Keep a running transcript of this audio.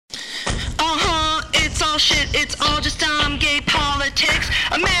shit, it's all just dumb gay politics.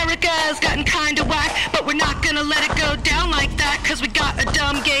 America's gotten kinda whack, but we're not gonna let it go down like that, cause we got a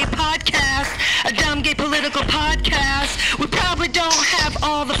dumb gay podcast, a dumb gay political podcast. We probably don't have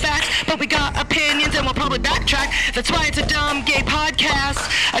all the facts, but we got opinions and we'll probably backtrack. That's why it's a dumb gay podcast,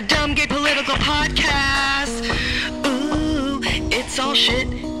 a dumb gay political podcast. Ooh, it's all shit,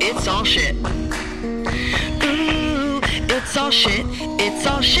 it's all shit. Ooh, it's all shit, it's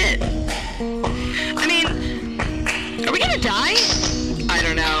all shit. I mean, are we gonna die? I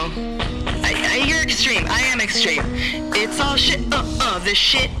don't know. You're extreme. I am extreme. It's all shit. This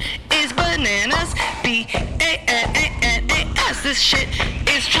shit is bananas. B-A-N-A-N-A-S. This shit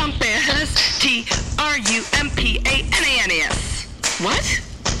is Trumpanas. Trumpanas. What?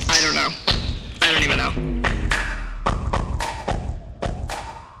 I don't know. I don't even know.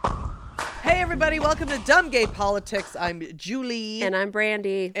 Hey everybody, welcome to Dumb Gay Politics. I'm Julie. And I'm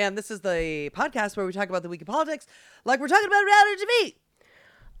Brandy. And this is the podcast where we talk about the week of politics like we're talking about reality TV.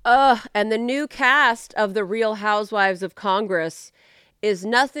 And the new cast of The Real Housewives of Congress is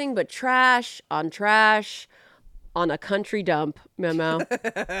nothing but trash on a country dump, Memo.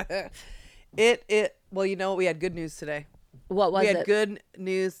 Well, you know what? We had good news today. What was it? We had good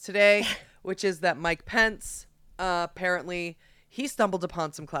news today, which is that Mike Pence, apparently, he stumbled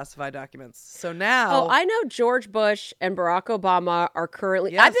upon some classified documents. So now... Oh, I know George Bush and Barack Obama are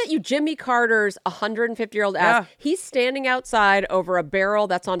currently... Yes. I bet you Jimmy Carter's 150-year-old ass, he's standing outside over a barrel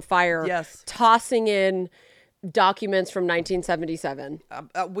that's on fire, yes, tossing in documents from 1977.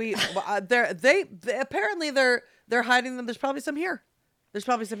 Apparently they're hiding them. There's probably some here.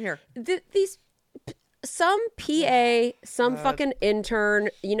 Some PA, some fucking intern,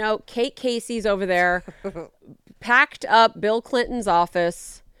 Kate Casey's over there, packed up Bill Clinton's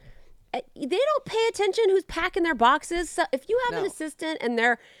office. They don't pay attention who's packing their boxes. So if you have an assistant and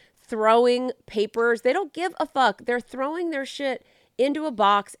they're throwing papers, they don't give a fuck. They're throwing their shit into a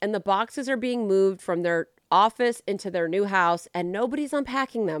box, and the boxes are being moved from their office into their new house, and nobody's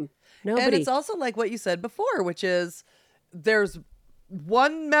unpacking them. Nobody. And it's also like what you said before, which is there's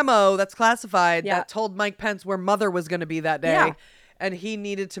one memo that's classified that told Mike Pence where Mother was going to be that day. Yeah. And he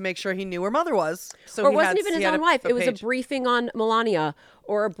needed to make sure he knew where Mother was. So or it wasn't even his own wife. It was a briefing on Melania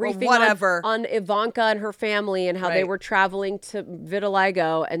or a briefing on Ivanka and her family and how they were traveling to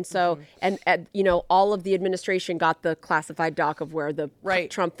vitiligo. And so, and all of the administration got the classified doc of where the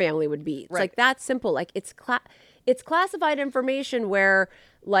Trump family would be. It's like that simple. Like it's classified information where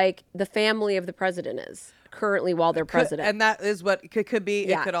like the family of the president is currently while they're president. And that is what it could be.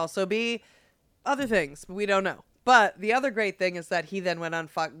 Yeah. It could also be other things, but we don't know. But the other great thing is that he then went on.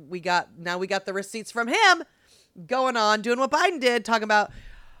 We got the receipts from him, going on doing what Biden did, talking about,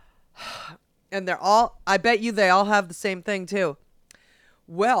 and they're all. I bet you they all have the same thing too.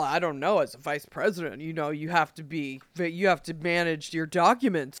 Well, I don't know. As a vice president, you have to manage your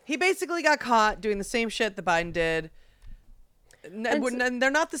documents. He basically got caught doing the same shit that Biden did. And they're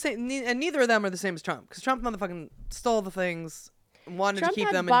not the same, and neither of them are the same as Trump, because Trump motherfucking stole the things. Wanted Trump to keep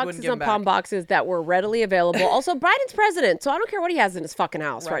had them boxes and wouldn't give them back. upon boxes that were readily available. Also, Biden's president, so I don't care what he has in his fucking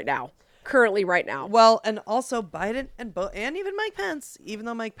house right now. Currently, right now. Well, and also Biden and even Mike Pence, even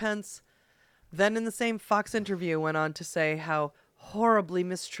though Mike Pence then in the same Fox interview went on to say how horribly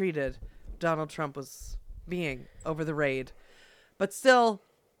mistreated Donald Trump was being over the raid. But still,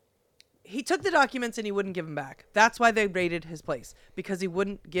 he took the documents and he wouldn't give them back. That's why they raided his place, because he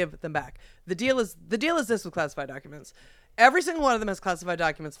wouldn't give them back. The deal is this with classified documents. Every single one of them has classified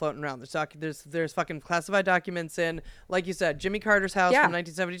documents floating around. There's fucking classified documents in, like you said, Jimmy Carter's house from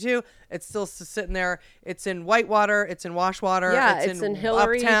 1972. It's still sitting there. It's in Whitewater. It's in Washwater. Yeah, it's in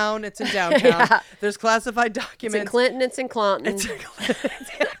Hillary. Uptown. It's in downtown. There's classified documents. It's in Clinton. It's in Clinton. It's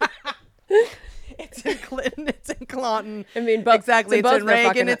in Clinton. It's in Clinton. I mean, exactly. It's in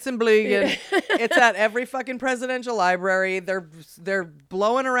Reagan. It's in Blugen. Yeah. It's at every fucking presidential library. They're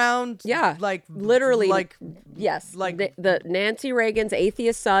blowing around. Yeah, like literally. Like yes, like the Nancy Reagan's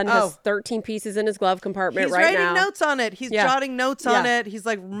atheist son has 13 pieces in his glove compartment He's right now. He's writing notes on it. He's jotting notes on it. He's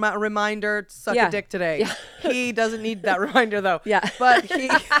like reminder to suck a dick today. Yeah. He doesn't need that reminder though. Yeah, but he.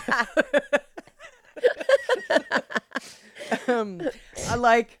 I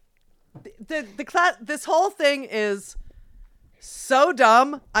like. The class. This whole thing is so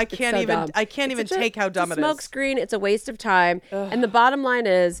dumb. I can't even take how dumb it is. Smoke screen. It's a waste of time. Ugh. And the bottom line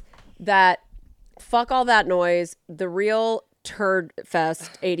is that fuck all that noise. The real turd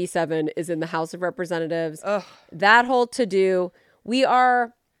fest 87 is in the House of Representatives. Ugh. That whole to do.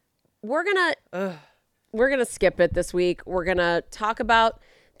 We're gonna skip it this week. We're gonna talk about.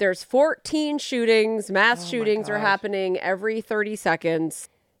 There's 14 shootings. Mass shootings are happening every 30 seconds.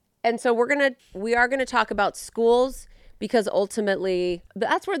 And so we are gonna talk about schools because ultimately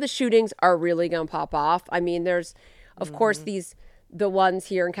that's where the shootings are really gonna pop off. I mean, there's of course the ones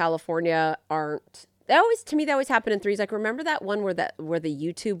here in California aren't. They always happen in threes. Like, remember that one where the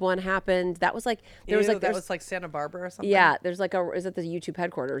YouTube one happened? That was like that was like Santa Barbara or something. Yeah, there's like is it the YouTube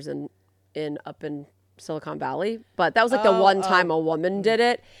headquarters up in Silicon Valley? But that was like the one time a woman did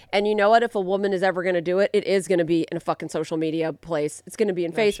it. And you know what? If a woman is ever going to do it, it is going to be in a fucking social media place. It's going to be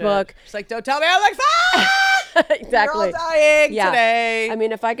in Facebook. Shit. She's like, don't tell me I'm like, fuck! Exactly. You're all dying today. I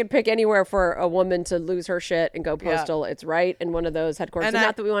mean, if I could pick anywhere for a woman to lose her shit and go postal, it's right in one of those headquarters. And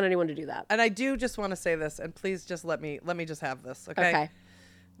not that we want anyone to do that. And I do just want to say this, and please just let me just have this, okay? Okay.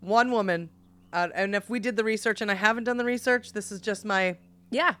 One woman, and if we did the research, and I haven't done the research, this is just my...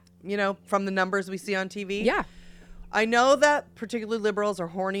 Yeah. From the numbers we see on TV. Yeah. I know that particularly liberals are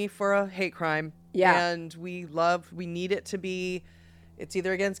horny for a hate crime. Yeah. And we need it to be, it's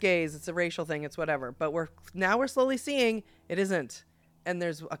either against gays, it's a racial thing, it's whatever. But we're slowly seeing it isn't. And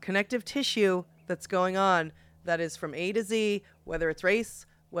there's a connective tissue that's going on that is from A to Z, whether it's race,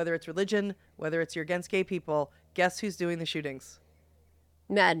 whether it's religion, whether it's you're against gay people. Guess who's doing the shootings?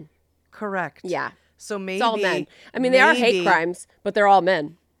 Men. Correct. Yeah. So maybe it's all men. I mean, they are hate crimes, but they're all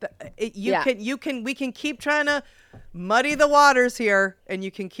men. We can keep trying to muddy the waters here, and you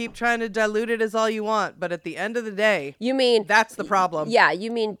can keep trying to dilute it as all you want. But at the end of the day, that's the problem. Yeah.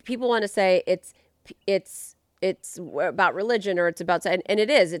 You mean people want to say it's about religion or it's about, and it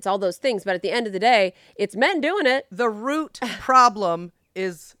is. It's all those things. But at the end of the day, it's men doing it. The root problem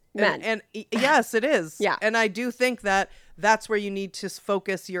is men. And yes, it is. Yeah. And I do think that's where you need to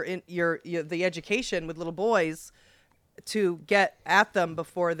focus the education with little boys to get at them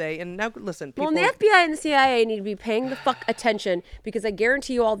before they, and now listen, people. Well, and the FBI and the CIA need to be paying the fuck attention, because I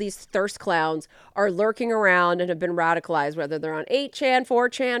guarantee you all these thirst clowns are lurking around and have been radicalized, whether they're on 8chan,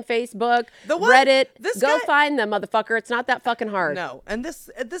 4chan, Facebook, Reddit. Go find them, motherfucker. It's not that fucking hard. No. And this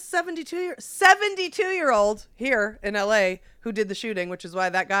 72-year-old here in LA who did the shooting, which is why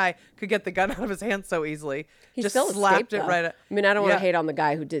that guy could get the gun out of his hand so easily. He just still slapped escaped, it right. I mean, I don't want to hate on the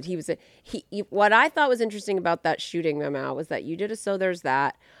guy who did. What I thought was interesting about that shooting, Memo, was that you did a So There's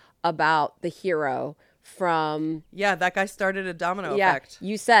That about the hero from... Yeah, that guy started a domino effect.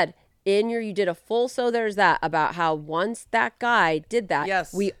 You said you did a full So There's That about how once that guy did that,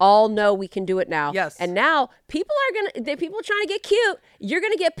 yes, we all know we can do it now. Yes. And now people trying to get cute. You're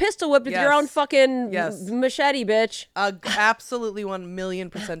going to get pistol whipped with your own fucking machete, bitch. Absolutely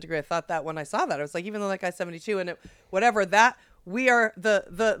 1,000,000% agree. I thought that when I saw that, I was like, even though that guy's 72 and we are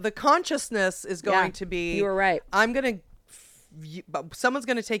the consciousness is going to be. You were right. Someone's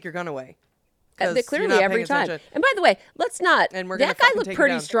going to take your gun away. Clearly every time. Attention. And by the way, let's not. And that guy looked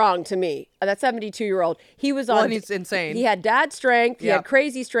pretty strong to me. That 72-year-old. He was and he's insane. He had dad strength. He had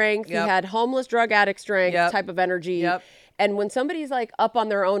crazy strength. He had homeless drug addict strength type of energy. Yep. And when somebody's like up on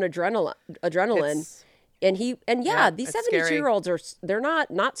their own adrenaline, these 72-year-olds they're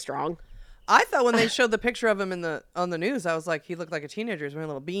not strong. I thought when they showed the picture of him on the news, I was like, he looked like a teenager. He was wearing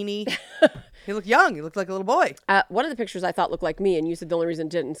a little beanie. He looked young. He looked like a little boy. One of the pictures I thought looked like me, and you said the only reason it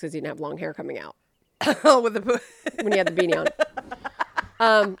didn't is because he didn't have long hair coming out. When he had the beanie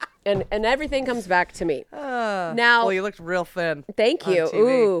on. And everything comes back to me. Now, well, you looked real thin. Thank you.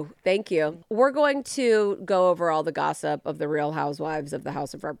 Ooh, thank you. We're going to go over all the gossip of the Real Housewives of the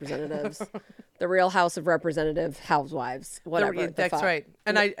House of Representatives. The Real House of Representative Housewives, whatever. That's right.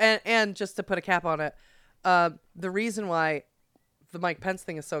 And just to put a cap on it, the reason why the Mike Pence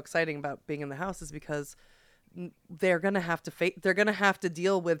thing is so exciting about being in the House is because they're going to have to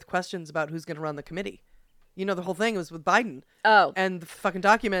deal with questions about who's going to run the committee. You know, the whole thing was with Biden. Oh. And the fucking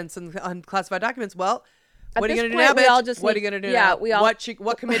documents and unclassified documents. Well, what are you going to do now, bitch? What are you going to do now?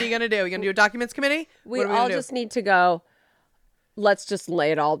 What committee are you going to do? Are you going to do a documents committee? We all just need to go, let's just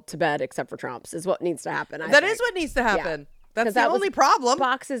lay it all to bed except for Trump's is what needs to happen. That is what needs to happen. Yeah. That's the only problem.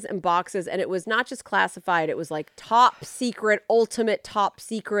 Boxes and boxes. And it was not just classified. It was like top secret, ultimate top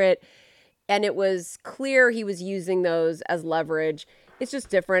secret. And it was clear he was using those as leverage. It's just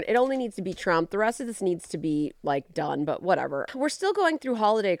different. It only needs to be Trump. The rest of this needs to be like done, but whatever. We're still going through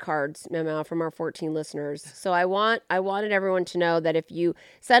holiday cards, Memo, from our 14 listeners. So I wanted everyone to know that if you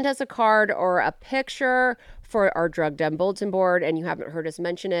send us a card or a picture for our Drug Den bulletin board and you haven't heard us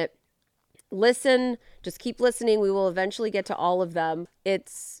mention it, listen, just keep listening. We will eventually get to all of them.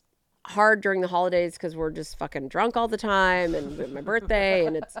 It's hard during the holidays because we're just fucking drunk all the time and my birthday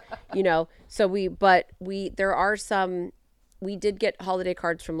and it's, we did get holiday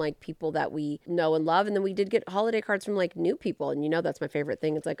cards from like people that we know and love. And then we did get holiday cards from like new people. And that's my favorite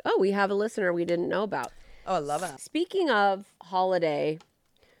thing. It's like, oh, we have a listener we didn't know about. Oh, I love it. Speaking of holiday,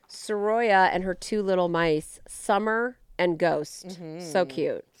 Soroya and her two little mice, Summer and Ghost. So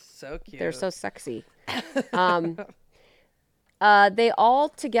cute. So cute. They're so sexy. They all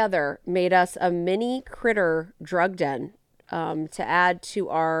together made us a mini critter drug den to add to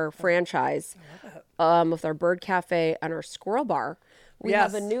our franchise with our bird cafe and our squirrel bar. We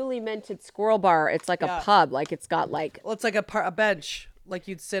have a newly minted squirrel bar. It's like a pub. Like it's got like... Well, it's like a bench. Like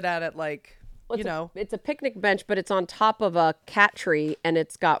you'd sit at it like, It's a picnic bench, but it's on top of a cat tree. And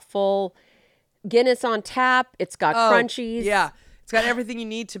it's got full Guinness on tap. It's got crunchies. Yeah. It's got everything you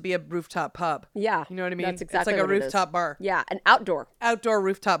need to be a rooftop pub. Yeah. You know what I mean? That's exactly it's like what a it rooftop is. bar. Yeah. An outdoor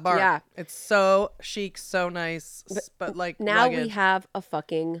Rooftop bar. Yeah. It's so chic, so nice, but like now rugged. we have a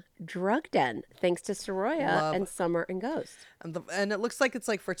fucking drug den thanks to Soroya and Summer and Ghost. And it looks like it's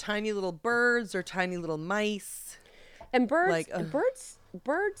like for tiny little birds or tiny little mice. And birds,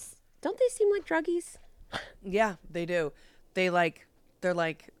 birds, don't they seem like druggies? Yeah, they do. They're like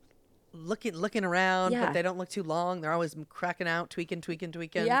looking around, but they don't look too long. They're always cracking out, tweaking.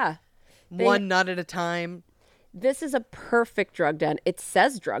 Yeah. One nut at a time. This is a perfect drug den. It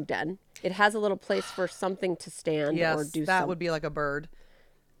says drug den. It has a little place for something to stand or do something. That would be like a bird.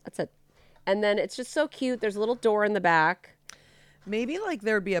 That's it. And then it's just so cute. There's a little door in the back. Maybe like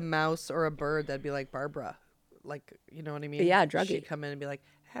there'd be a mouse or a bird that'd be like Barbara. Like, you know what I mean? Yeah, druggie. She'd come in and be like,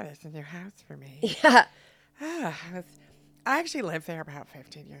 have this in your house for me. Yeah. I actually lived there about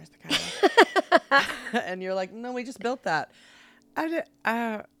 15 years ago. And you're like, no, we just built that. No,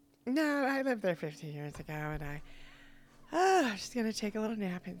 I lived there 15 years ago, and I'm just going to take a little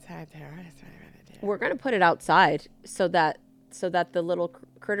nap inside there. That's what I'm going to do. We're going to put it outside so that the little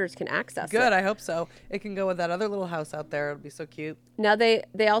critters can access it. Good, I hope so. It can go with that other little house out there. It'll be so cute. Now, they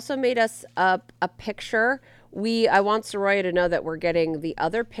also made us a picture. I want Soroya to know that we're getting the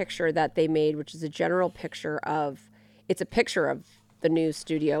other picture that they made, which is a general picture of... It's a picture of the new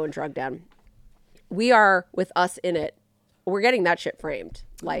studio in Drug Den. We are with us in it. We're getting that shit framed.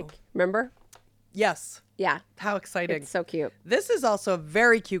 Like, remember? Yes. Yeah. How exciting. It's so cute. This is also a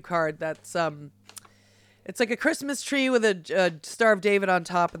very cute card that's it's like a Christmas tree with a Star of David on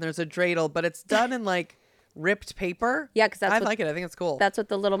top, and there's a dreidel, but it's done in like ripped paper. Yeah, because I like it. I think it's cool. That's what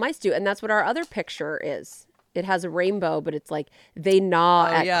the little mice do, and that's what our other picture is. It has a rainbow, but it's like they gnaw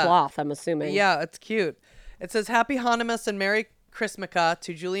at cloth, I'm assuming. Yeah, it's cute. It says, Happy Hanumas and Merry Christmaka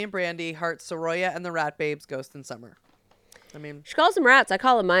to Julie and Brandy, Heart, Soroya, and the Rat Babes, Ghost and Summer. I mean... She calls them rats. I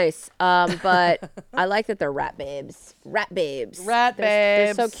call them mice. But I like that they're rat babes. Rat babes.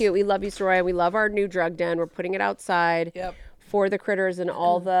 They're so cute. We love you, Soroya. We love our new drug den. We're putting it outside for the critters, and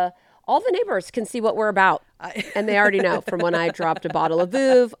all the neighbors can see what we're about. And they already know from when I dropped a bottle of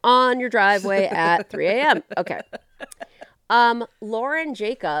Vouv on your driveway at 3 a.m. Okay. Lauren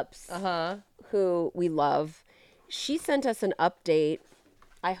Jacobs... who we love, she sent us an update.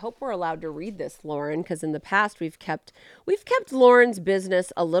 I hope we're allowed to read this, Lauren, because in the past we've kept Lauren's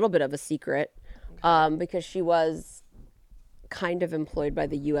business a little bit of a secret, because she was kind of employed by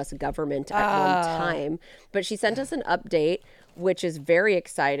the U.S. government at one time. But she sent us an update, which is very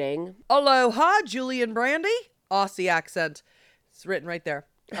exciting. Aloha, Julie and Brandy. Aussie accent. It's written right there.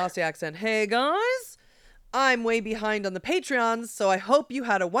 Aussie accent. Hey, guys. I'm way behind on the Patreons, so I hope you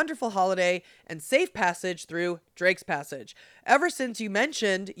had a wonderful holiday and safe passage through Drake's Passage. Ever since you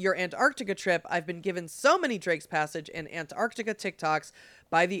mentioned your Antarctica trip, I've been given so many Drake's Passage and Antarctica TikToks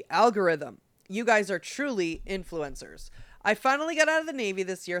by the algorithm. You guys are truly influencers. I finally got out of the Navy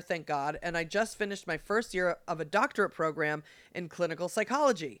this year, thank God, and I just finished my first year of a doctorate program in clinical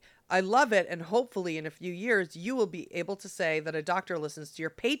psychology. I love it, and hopefully in a few years, you will be able to say that a doctor listens to your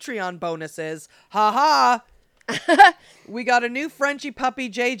Patreon bonuses. Ha ha! We got a new Frenchie puppy,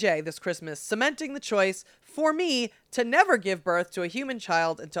 JJ, this Christmas, cementing the choice for me to never give birth to a human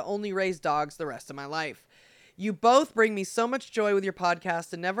child and to only raise dogs the rest of my life. You both bring me so much joy with your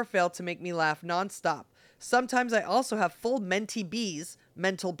podcast and never fail to make me laugh nonstop. Sometimes I also have full mentee bees,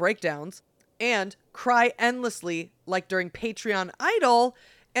 mental breakdowns, and cry endlessly like during Patreon Idol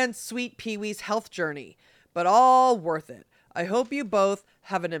and Sweet Pee-wee's health journey. But all worth it. I hope you both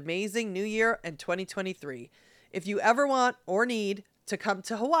have an amazing New Year and 2023. If you ever want or need to come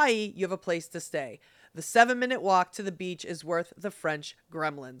to Hawaii, you have a place to stay. The 7-minute walk to the beach is worth the French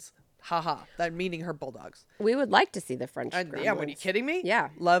gremlins. Haha. That meaning her bulldogs. We would like to see the French gremlins. Yeah, what, are you kidding me? Yeah.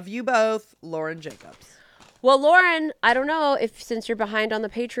 Love you both, Lauren Jacobs. Well, Lauren, I don't know if since you're behind on the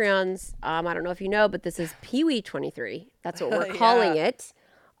Patreons, I don't know if you know, but this is Pee-wee 23. That's what we're calling it.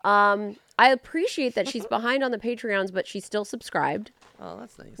 I appreciate that she's behind on the Patreons, but she's still subscribed. Oh,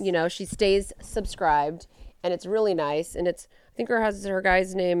 that's nice. You know, she stays subscribed, and it's really nice. And it's, I think her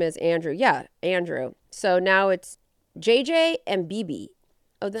guy's name is Andrew. Yeah, Andrew. So now it's JJ and BB.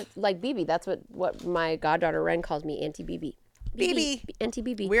 Oh, that's like BB. That's what my goddaughter Ren calls me, Auntie BB. BB. Auntie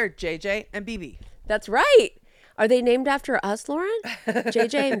BB. We're JJ and BB. That's right. Are they named after us, Lauren?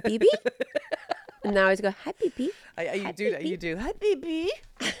 JJ and BB? And now I always go, hi, BB. You do. Hi, BB.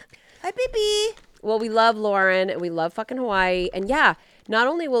 Hi, BB. Well, we love Lauren and we love fucking Hawaii. And yeah, not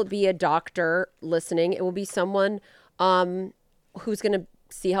only will it be a doctor listening, it will be someone who's going to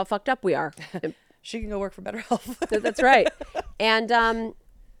see how fucked up we are. She can go work for Better Health. That's right. And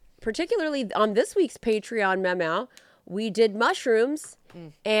particularly on this week's Patreon memo, we did mushrooms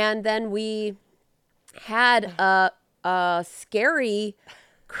and then we had a scary,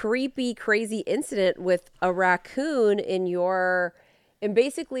 creepy, crazy incident with a raccoon in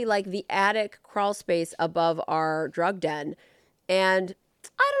basically like the attic crawl space above our drug den. And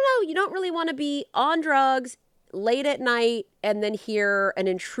I don't know, you don't really want to be on drugs late at night and then hear an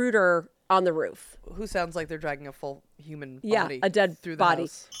intruder on the roof. Who sounds like they're dragging a full human body. Yeah, a dead through the body.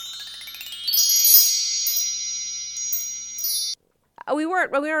 house. We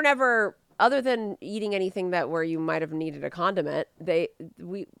weren't ever, other than eating anything where you might have needed a condiment.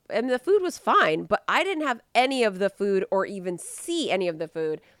 And the food was fine, but I didn't have any of the food or even see any of the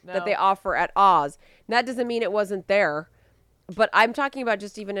food that they offer at Oz. And that doesn't mean it wasn't there, but I'm talking about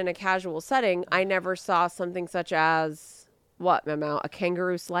just even in a casual setting. I never saw something such as what, Memo? A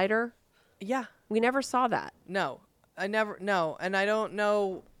kangaroo slider? Yeah. We never saw that. No. And I don't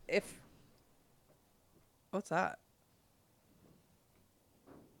know if... What's that?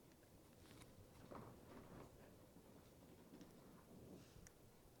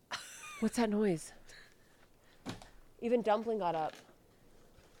 What's that noise? Even Dumpling got up.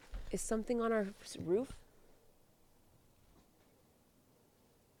 Is something on our roof?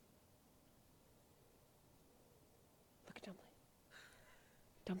 Look at Dumpling.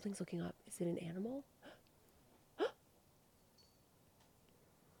 Dumpling's looking up. Is it an animal? Oh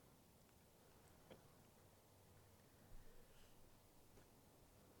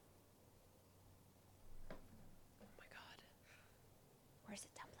my God. Where's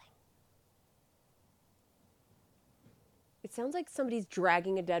it, Dumpling? It sounds like somebody's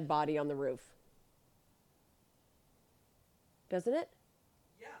dragging a dead body on the roof. Doesn't it?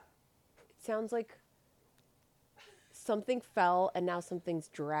 Yeah. It sounds like something fell and now something's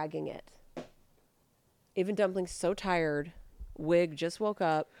dragging it. Even Dumpling's so tired. Wig just woke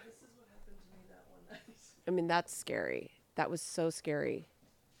up. This is what happened to me that one night. I mean, that's scary. That was so scary.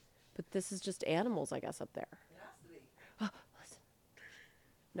 But this is just animals, I guess, up there. It has to be. Oh, listen.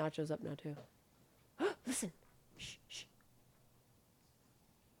 Nacho's up now, too. Listen. Shh, shh.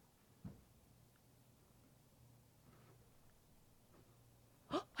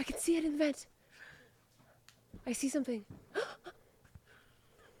 I can see it in the vent. I see something.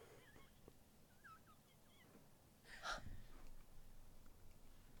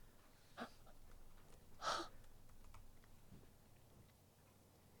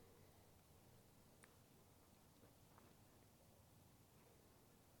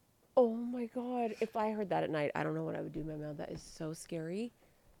 Oh my God. If I heard that at night, I don't know what I would do, Memo. That is so scary.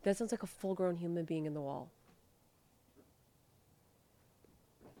 That sounds like a full-grown human being in the wall.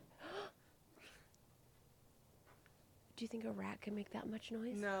 Do you think a rat can make that much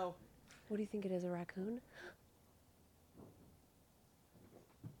noise? No. What do you think it is, a raccoon?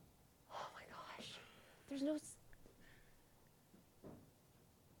 Oh my gosh. There's no...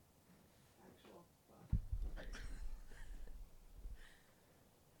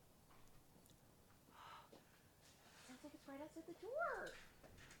 Sounds like it's right outside the door.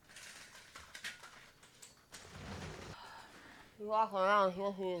 You walk around,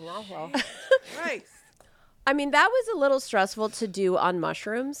 Right. I mean, that was a little stressful to do on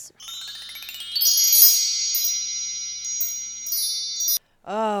mushrooms.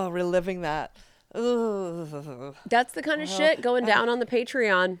 Oh, reliving that. Ugh. That's the kind of shit going down on the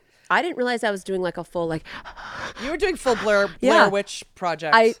Patreon. I didn't realize I was doing like a full like... You were doing full Blair Yeah. Witch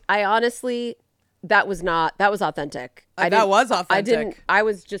Project. I honestly, that was authentic. That was authentic.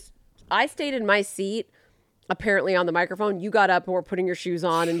 I stayed in my seat. Apparently on the microphone, you got up and were putting your shoes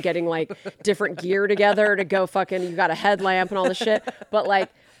on and getting like different gear together to go fucking, you got a headlamp and all this shit. But like,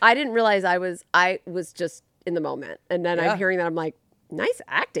 I didn't realize I was just in the moment. And then I'm hearing that, I'm like, nice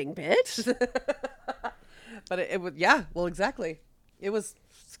acting, bitch. But it was, yeah, well, exactly. It was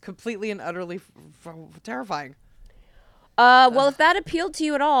completely and utterly terrifying. Well, if that appealed to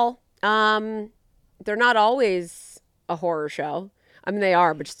you at all, they're not always a horror show. I mean, they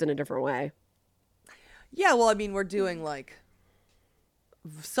are, but just in a different way. Yeah, well, I mean, we're doing like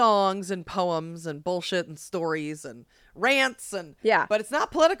songs and poems and bullshit and stories and rants and yeah, but it's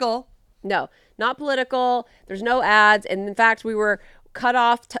not political. No, not political. There's no ads, and in fact, we were cut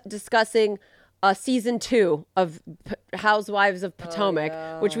off discussing season 2 of Housewives of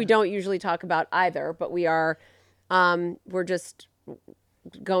Potomac, which we don't usually talk about either, but we are, we're just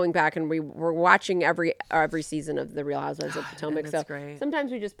going back and we're watching every season of the Real Housewives of Potomac. So great.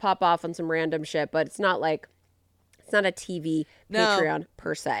 sometimes we just pop off on some random shit, but it's not a TV Patreon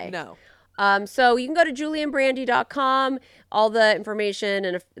per se. No. So you can go to julieandbrandy.com, all the information,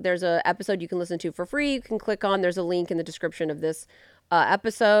 and if there's an episode you can listen to for free, you can click on, there's a link in the description of this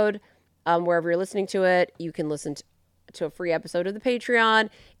episode. Wherever you're listening to it, you can listen to a free episode of the Patreon.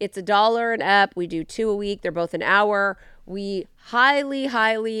 It's $1 an ep. We do 2 a week. They're both an hour. We highly,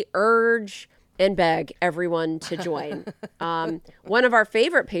 highly urge and beg everyone to join. One of our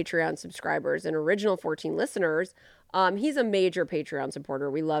favorite Patreon subscribers and original 14 listeners, he's a major Patreon supporter.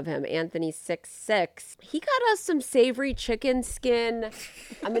 We love him. Anthony66. He got us some savory chicken skin.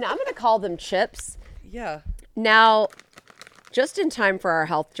 I mean, I'm going to call them chips. Yeah. Now, just in time for our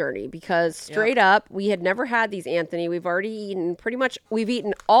health journey, because straight up, we had never had these, Anthony. We've already eaten we've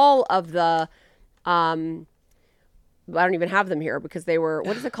eaten all of the, I don't even have them here because they were,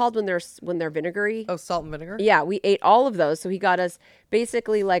 what is it called when they're vinegary? Oh, salt and vinegar? Yeah, we ate all of those. So he got us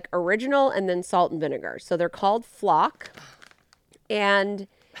basically like original and then salt and vinegar. So they're called Flock. And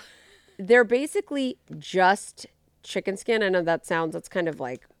they're basically just chicken skin. I know that's kind of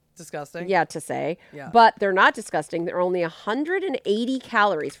like, disgusting. yeah, to say. Yeah. But they're not disgusting. They're only 180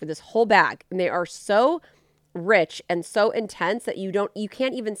 calories for this whole bag. And they are so rich and so intense that you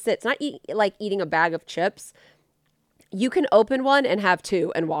can't even sit. It's not like eating a bag of chips. You can open one and have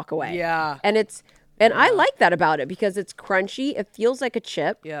 2 and walk away. Yeah. And I like that about it because it's crunchy. It feels like a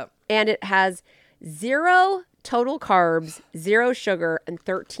chip. Yeah. And it has 0 total carbs, 0 sugar, and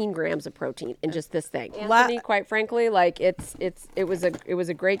 13 grams of protein in just this thing. Anthony, quite frankly, like it was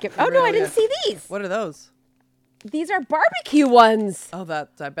a great gift. Oh no, I didn't see these. What are those? These are barbecue ones. Oh,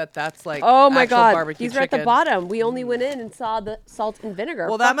 I bet that's like oh my actual god, barbecue these are at chicken. the bottom. We only went in and saw the salt and vinegar.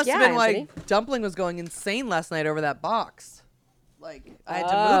 Well, that must have been Anthony. why Dumpling was going insane last night over that box. Like I had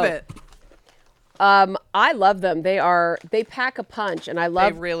to move it. I love them. They pack a punch, and I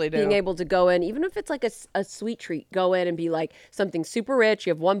love really do. being able to go in, even if it's like a sweet treat, go in and be like something super rich.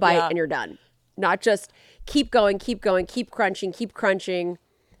 You have one bite and you're done. Not just keep going, keep crunching.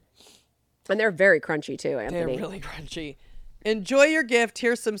 And they're very crunchy too, Anthony. They're really crunchy. Enjoy your gift.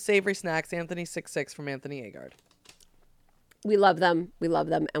 Here's some savory snacks. Anthony66 from Anthony Agard. We love them. We love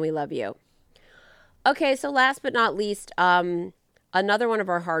them, and we love you. Okay, so last but not least, another one of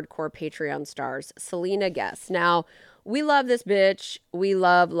our hardcore Patreon stars, Selena Guess. Now, we love this bitch. We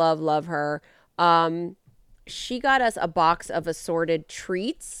love her. She got us a box of assorted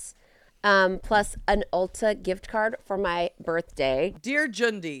treats, plus an Ulta gift card for my birthday. Dear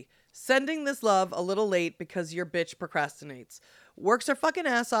Jundi, sending this love a little late because your bitch procrastinates. Works her fucking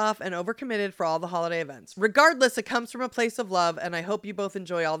ass off and overcommitted for all the holiday events. Regardless, it comes from a place of love, and I hope you both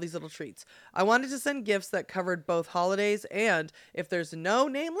enjoy all these little treats. I wanted to send gifts that covered both holidays, and if there's no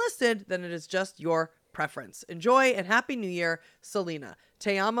name listed, then it is just your preference. Enjoy and Happy New Year, Selena.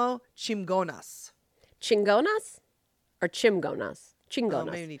 Te amo, chingonas. Chingonas? Or chimgonas? Chingonas.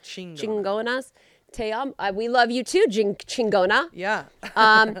 Oh, maybe chingonas. Chingonas. Te amo. We love you too, chingona. Yeah.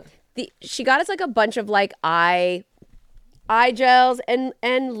 She got us like a bunch of like eye gels and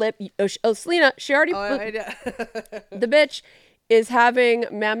lip. Oh, Selena, she already. The bitch is having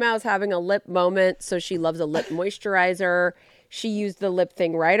Mama's having a lip moment, so she loves a lip moisturizer. She used the lip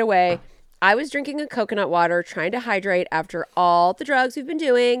thing right away. I was drinking a coconut water, trying to hydrate after all the drugs we've been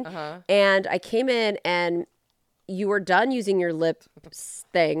doing, and I came in and you were done using your lip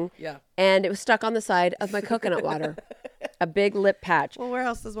thing, and it was stuck on the side of my coconut water. A big lip patch. Well, where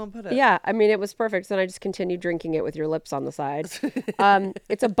else does one put it? Yeah, I mean, it was perfect. So then I just continued drinking it with your lips on the side.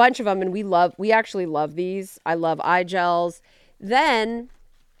 It's a bunch of them, and we actually love these. I love eye gels. Then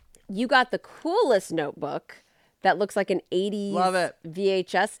you got the coolest notebook that looks like an 80s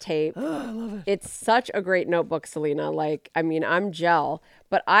VHS tape. I love it. It's such a great notebook, Selena. Like, I mean, I'm gel,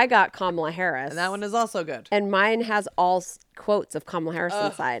 but I got Kamala Harris. And that one is also good. And mine has all quotes of Kamala Harris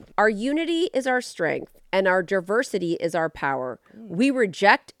inside. Our unity is our strength, and our diversity is our power. We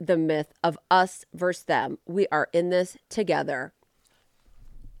reject the myth of us versus them. We are in this together.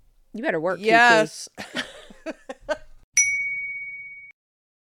 You better work, yes.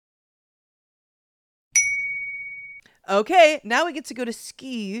 Okay, now we get to go to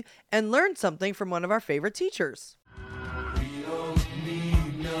ski and learn something from one of our favorite teachers. We don't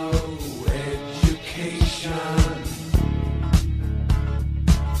need no education.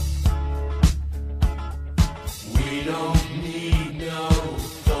 We don't need no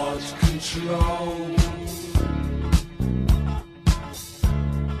thought control.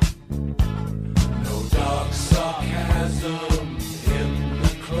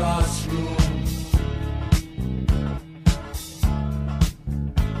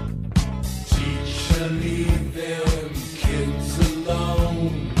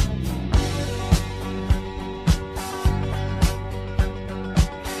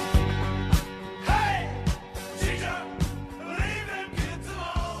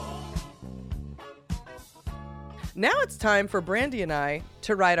 Now it's time for Brandy and I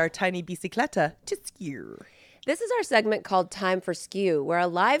to ride our tiny bicicleta to ski. This is our segment called Time for Skew, where a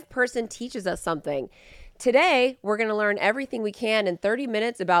live person teaches us something. Today, we're going to learn everything we can in 30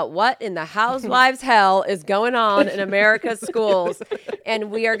 minutes about what in the housewives' hell is going on in America's schools. And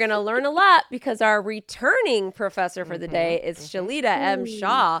we are going to learn a lot because our returning professor for the day is Shelita M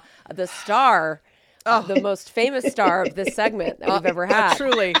Shaw, the star, the most famous star of this segment that we've ever had.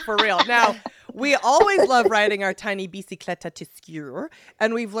 Truly, for real. Now, we always love riding our tiny bicicleta to ski,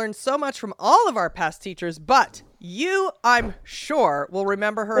 and we've learned so much from all of our past teachers, but you, I'm sure, will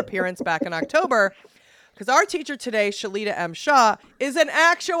remember her appearance back in October. Because our teacher today, Shelita M Shaw, is an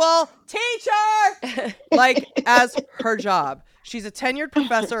actual teacher, like as her job. She's a tenured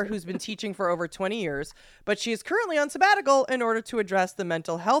professor who's been teaching for over 20 years, but she is currently on sabbatical in order to address the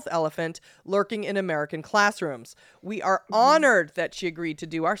mental health elephant lurking in American classrooms. We are honored that she agreed to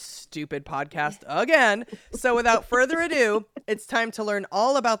do our stupid podcast again. So without further ado, it's time to learn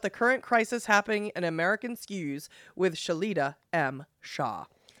all about the current crisis happening in American schools with Shelita M Shaw.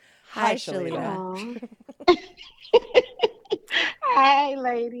 Hi, Shelita. Hi,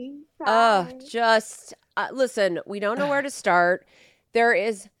 ladies. Listen, we don't know where to start. There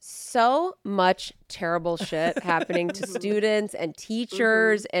is so much terrible shit happening to students and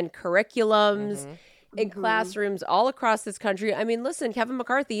teachers and curriculums in classrooms all across this country. I mean, listen, Kevin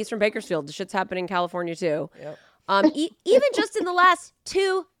McCarthy, he's from Bakersfield. The shit's happening in California, too. Yep. Even just in the last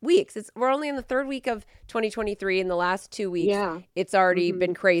 2 weeks, we're only in the third week of 2023. In the last 2 weeks, it's already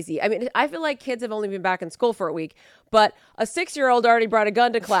been crazy. I mean, I feel like kids have only been back in school for a week, but a 6-year-old already brought a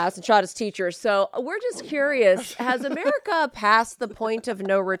gun to class and shot his teacher. So we're just curious, has America passed the point of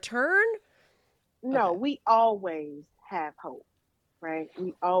no return? No, we always have hope, right?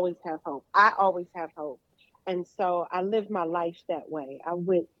 We always have hope. I always have hope. And so I live my life that way. I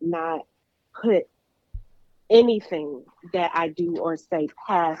would not put anything that I do or say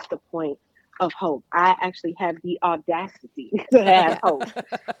past the point of hope. I actually have the audacity to have hope,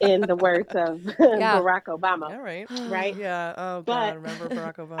 in the words of Barack Obama. All right. Right? Yeah. Oh, God. Remember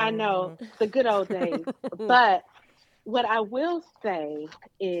Barack Obama? I know, the good old days. But what I will say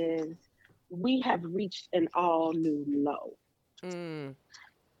is we have reached an all new low.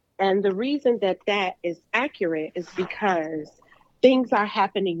 And the reason that is accurate is because things are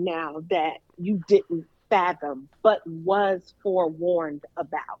happening now that you didn't fathom, but was forewarned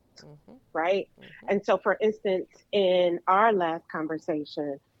about, right? And so, for instance, in our last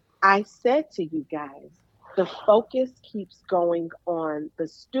conversation, I said to you guys, the focus keeps going on the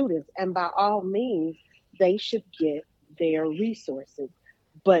students, and by all means, they should get their resources,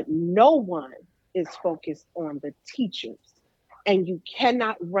 but no one is focused on the teachers. And you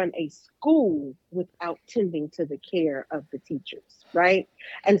cannot run a school without tending to the care of the teachers, right?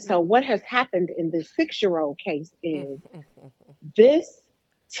 And so what has happened in this 6-year-old case is this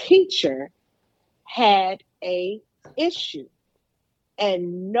teacher had a issue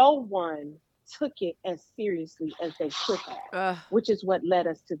and no one took it as seriously as they should have, which is what led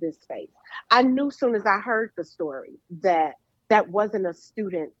us to this space. I knew as soon as I heard the story that wasn't a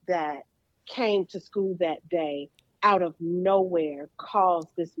student that came to school that day out of nowhere caused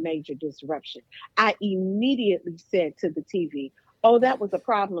this major disruption. I immediately said to the TV, oh, that was a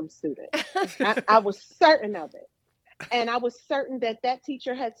problem student. I was certain of it. And I was certain that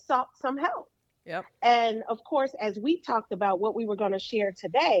teacher had sought some help. Yep. And of course, as we talked about what we were going to share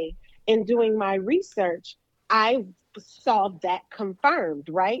today, in doing my research, I saw that confirmed,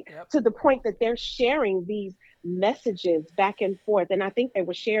 right? Yep. To the point that they're sharing these messages back and forth. And I think they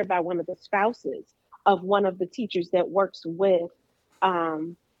were shared by one of the spouses of one of the teachers that works with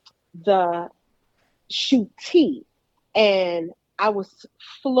the shootee. And I was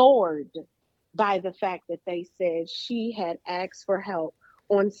floored by the fact that they said she had asked for help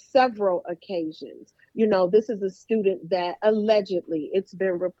on several occasions. You know, this is a student that allegedly, it's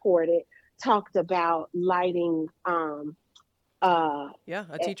been reported, talked about lighting a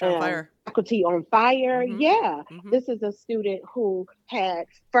teacher on fire. Faculty on fire. This is a student who had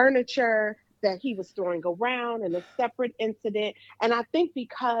furniture that he was throwing around in a separate incident. And I think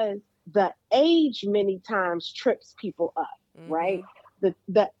because the age many times trips people up, right?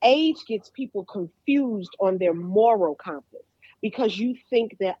 The age gets people confused on their moral compass because you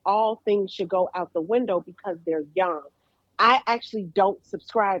think that all things should go out the window because they're young. I actually don't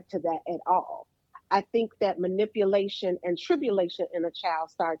subscribe to that at all. I think that manipulation and tribulation in a child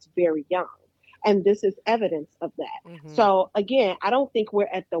starts very young. And this is evidence of that. So again, I don't think we're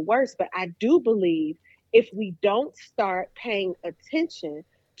at the worst, but I do believe if we don't start paying attention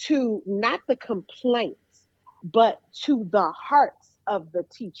to not the complaints, but to the hearts of the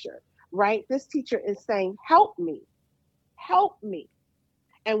teacher, right? This teacher is saying, help me. help me.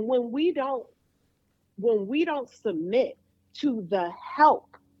 And when we don't submit to the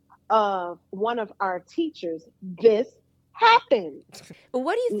help of one of our teachers, this happens. And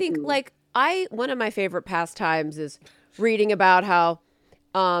what do you think? Like, one of my favorite pastimes is reading about how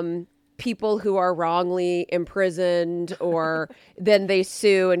people who are wrongly imprisoned or then they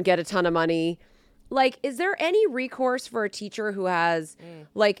sue and get a ton of money. Like, is there any recourse for a teacher who has,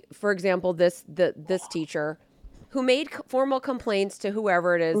 like, for example, this teacher who made formal complaints to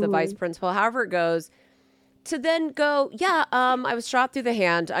whoever it is, the vice principal, however it goes, to then go, I was shot through the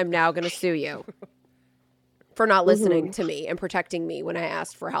hand. I'm now going to sue you for not listening to me and protecting me when I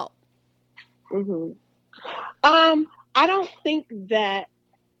asked for help. I don't think that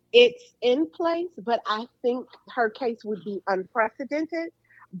it's in place, but I think her case would be unprecedented.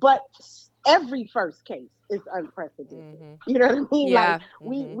 But every first case is unprecedented. You know what I mean? Yeah.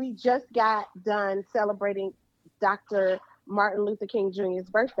 Like we just got done celebrating Dr. Martin Luther King Jr.'s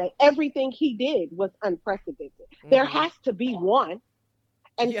birthday. Everything he did was unprecedented. There has to be one.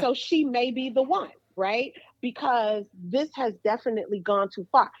 And so she may be the one, right? Because this has definitely gone too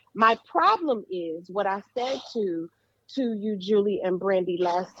far. My problem is what I said to you, Julie and Brandy,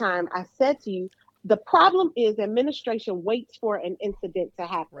 last time. I said to you, the problem is administration waits for an incident to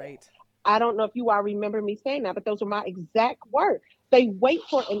happen. Right. I don't know if you all remember me saying that, but those are my exact words. They wait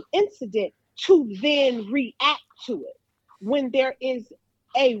for an incident to then react to it. When there is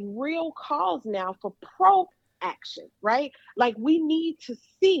a real cause now for pro-action, right? Like, we need to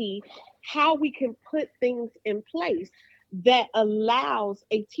see how we can put things in place that allows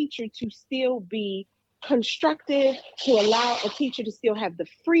a teacher to still be constructive, to allow a teacher to still have the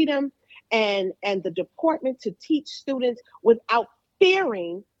freedom and the deportment to teach students without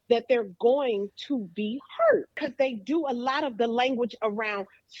fearing that they're going to be hurt, because they do a lot of the language around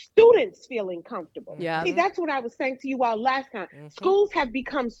students feeling comfortable. Yeah. See, that's what I was saying to you all last time. Schools have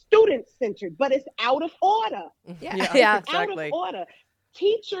become student-centered, but it's out of order. Yeah. It's exactly. out of order.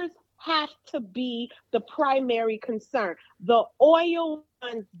 Teachers have to be the primary concern. The oil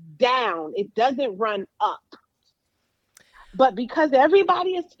runs down, it doesn't run up. But because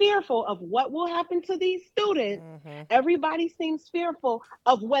everybody is fearful of what will happen to these students, everybody seems fearful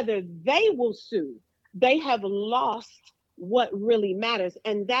of whether they will sue. They have lost what really matters.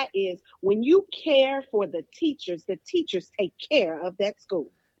 And that is, when you care for the teachers take care of that school.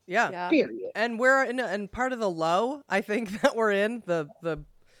 Yeah. Period. And we're in part of the low, I think, that we're in, the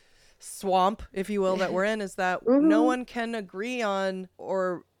swamp, if you will, that we're in, is that no one can agree on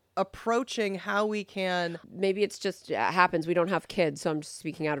or approaching how we can. Maybe it's just happens. We don't have kids, so I'm just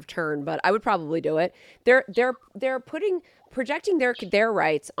speaking out of turn, but I would probably do it. They're projecting their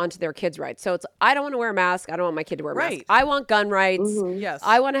rights onto their kids' rights. So it's, I don't want to wear a mask. I don't want my kid to wear a mask. I want gun rights. Yes.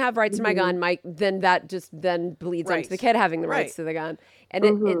 I want to have rights to my gun. Then that just then bleeds onto the kid having the rights to the gun.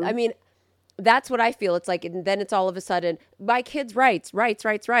 And I mean, that's what I feel. It's like, and then it's all of a sudden my kids' rights,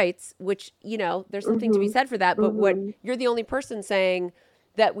 which, you know, there's something to be said for that. But what you're the only person saying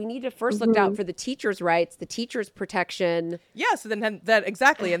that we need to first look out for the teacher's rights, the teacher's protection. Yes, then that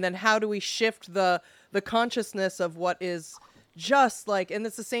exactly. And then how do we shift the consciousness of what is just like, and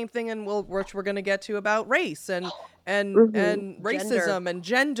it's the same thing which we're going to get to about race and racism and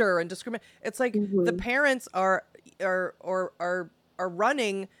gender and discrimination. It's like the parents are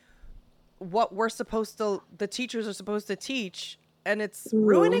running what the teachers are supposed to teach, and it's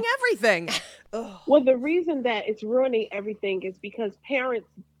ruining everything. Well, the reason that it's ruining everything is because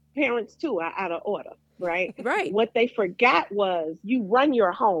parents too are out of order, right? Right. What they forgot was you run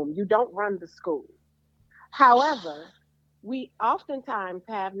your home, you don't run the school. However, we oftentimes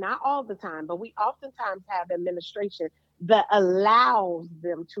have, not all the time, but we oftentimes have administration that allows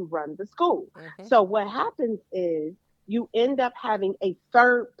them to run the school. So what happens is you end up having a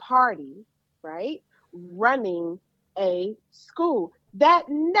third party, right, running a school. That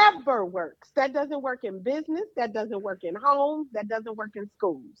never works. That doesn't work in business. That doesn't work in homes. That doesn't work in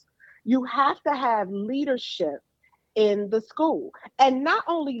schools. You have to have leadership in the school. And not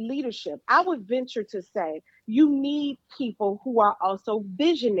only leadership, I would venture to say you need people who are also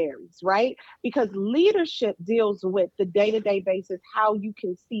visionaries, right? Because leadership deals with the day-to-day basis, how you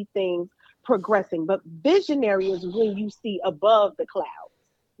can see things progressing. But visionary is when you see above the clouds,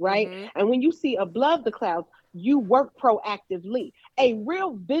 right? And when you see above the clouds, you work proactively. A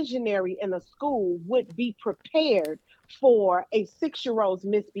real visionary in a school would be prepared for a 6-year-old's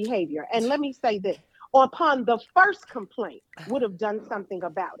misbehavior. And let me say this, upon the first complaint, would have done something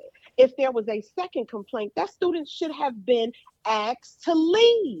about it. If there was a second complaint, that student should have been asked to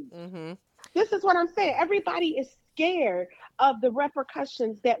leave. This is what I'm saying. Everybody is scared of the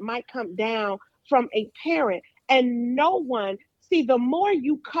repercussions that might come down from a parent. And no one, see, the more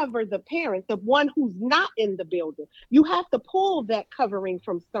you cover the parent, the one who's not in the building, you have to pull that covering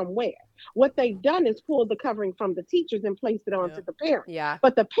from somewhere. What they've done is pull the covering from the teachers and place it onto Yeah. the parents. Yeah.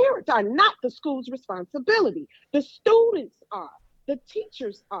 But the parents are not the school's responsibility. The students are, the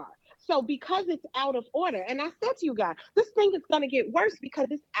teachers are. So because it's out of order, and I said to you guys, this thing is going to get worse because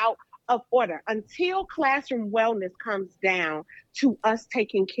it's out of order until classroom wellness comes down to us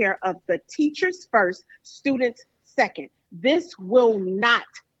taking care of the teachers first, students second. This will not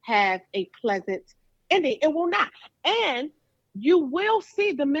have a pleasant ending. It will not. And you will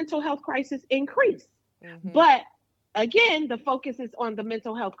see the mental health crisis increase. But again, the focus is on the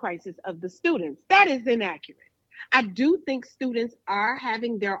mental health crisis of the students. That is inaccurate. I do think students are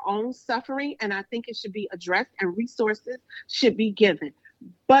having their own suffering, and I think it should be addressed and resources should be given.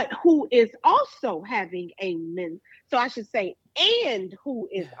 But who is also having so I should say, and who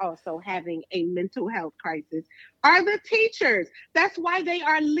is also having a mental health crisis are the teachers. That's why they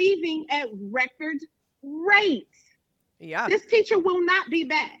are leaving at record rates. Yeah. This teacher will not be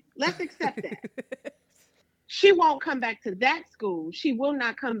back. Let's accept that. She won't come back to that school. She will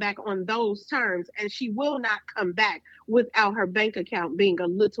not come back on those terms, and she will not come back without her bank account being a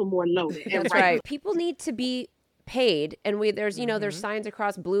little more loaded. And That's right. People need to be paid, and there's there's signs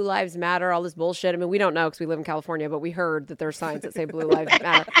across Blue Lives Matter, all this bullshit. I mean, we don't know because we live in California, but we heard that there's signs that say Blue Lives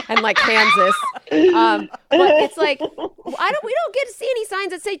Matter, and like Kansas. But it's like we don't get to see any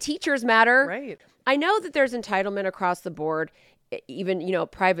signs that say teachers matter. Right. I know that there's entitlement across the board, even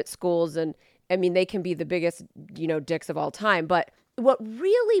private schools, and I mean they can be the biggest dicks of all time. But what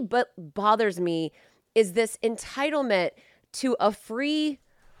really bothers me is this entitlement to a free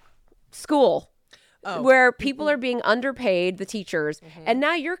school. Where people are being underpaid, the teachers, and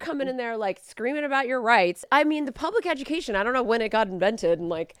now you're coming in there like screaming about your rights. I mean, the public education, I don't know when it got invented in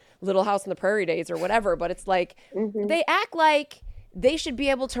like Little House on the Prairie days or whatever, but it's like they act like they should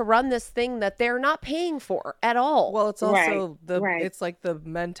be able to run this thing that they're not paying for at all. Well, it's also it's like the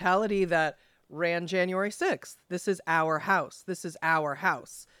mentality that ran January 6th. This is our house. This is our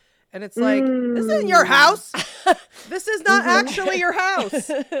house. And it's like, this isn't your house. This is not actually your house.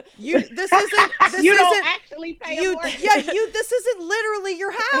 This don't actually pay a mortgage. This isn't literally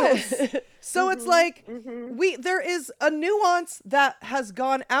your house. So it's like there is a nuance that has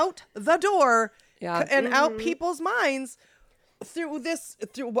gone out the door and out people's minds through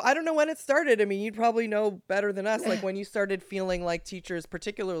I don't know when it started. I mean, you'd probably know better than us, like when you started feeling like teachers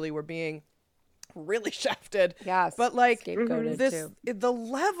particularly were being really shafted. Yes. But like scapegoated the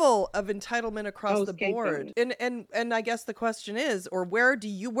level of entitlement across the board. And I guess the question is, or where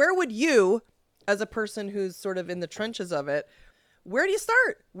would you, as a person who's sort of in the trenches of it, where do you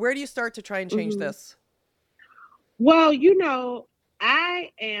start? Where do you start to try and change this? Well, I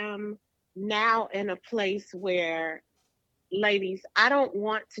am now in a place where, ladies, I don't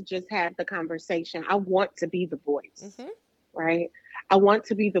want to just have the conversation. I want to be the voice, right? I want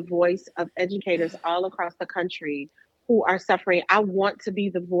to be the voice of educators all across the country who are suffering. I want to be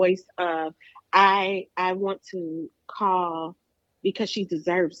the voice of, I want to call because she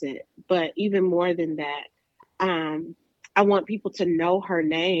deserves it. But even more than that, I want people to know her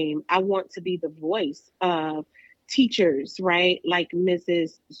name. I want to be the voice of teachers, right? Like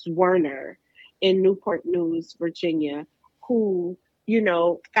Mrs. Zwerner in Newport News, Virginia, who,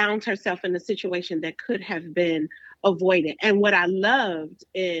 found herself in a situation that could have been avoided. And what I loved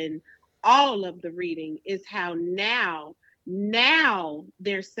in all of the reading is how now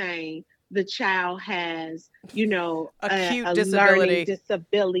they're saying the child has, acute a disability. learning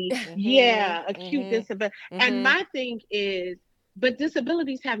disability. Acute disability. And my thing is, but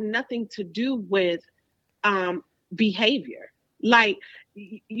disabilities have nothing to do with behavior. Like,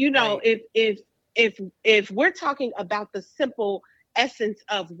 right. if we're talking about the simple essence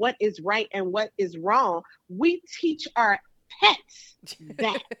of what is right and what is wrong, we teach our pets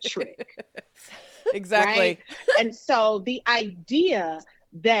that trick. Exactly. Right? And so the idea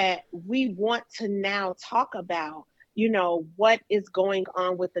that we want to now talk about, what is going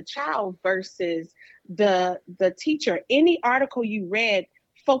on with the child versus the teacher. Any article you read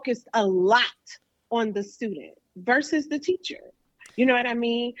focused a lot on the student versus the teacher. You know what I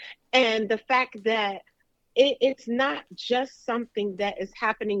mean? And the fact that it's not just something that is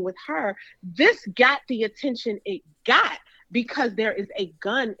happening with her. This got the attention it got because there is a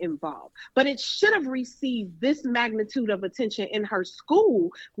gun involved. But it should have received this magnitude of attention in her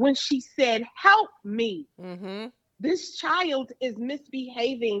school when she said, "Help me. This child is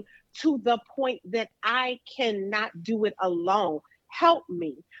misbehaving to the point that I cannot do it alone. help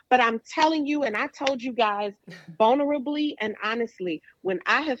me. But I'm telling you, and I told you guys vulnerably and honestly, when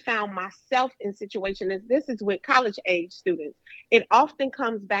I have found myself in situations, this is with college age students, it often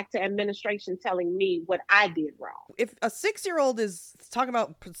comes back to administration telling me what I did wrong. If a 6-year-old is talking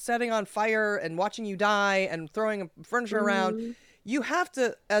about setting on fire and watching you die and throwing furniture around, you have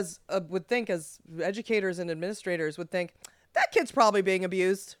to, as educators and administrators would think, that kid's probably being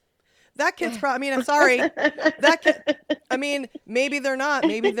abused. That kid's probably, I'm sorry. That kid, maybe they're not.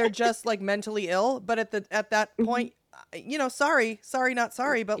 Maybe they're just like mentally ill. But at that point, sorry, not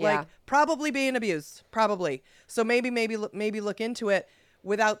sorry, but like probably being abused. Probably. So maybe look into it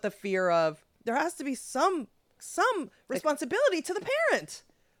without the fear of, there has to be some responsibility to the parent.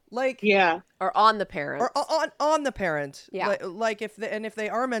 Like, or on the parent. Or on the parent. Yeah. Like if they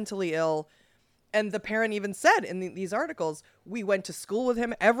are mentally ill. And the parent even said in these articles, we went to school with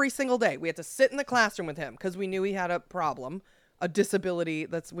him every single day. We had to sit in the classroom with him because we knew he had a problem, a disability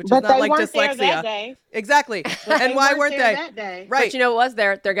which is not like dyslexia. That day. Exactly. And why weren't they? That day. Right. But you know what was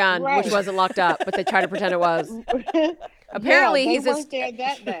there? They're gone, Right. which wasn't locked up, but they try to pretend it was. Apparently, they weren't there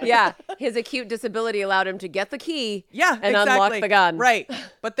that day. Yeah, his acute disability allowed him to get the key and exactly. unlock the gun. Right.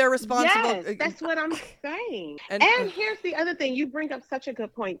 But they're responsible. Yes, that's what I'm saying. And here's the other thing. You bring up such a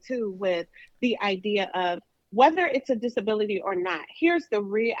good point, too, with the idea of whether it's a disability or not. Here's the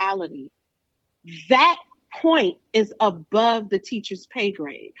reality. That point is above the teacher's pay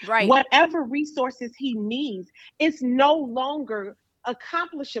grade. Right. Whatever resources he needs is no longer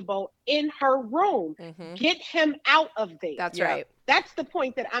accomplishable in her room. Get him out of there. That's right. That's the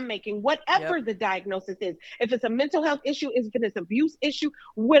point that I'm making. Whatever the diagnosis is, if it's a mental health issue, if it's an abuse issue,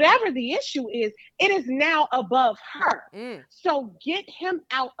 whatever the issue is, it is now above her. So get him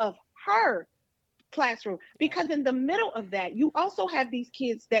out of her classroom, because in the middle of that, you also have these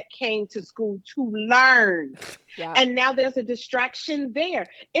kids that came to school to learn. And now there's a distraction there.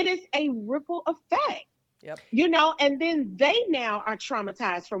 It is a ripple effect. And then they now are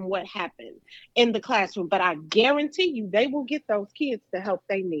traumatized from what happened in the classroom. But I guarantee you, they will get those kids the help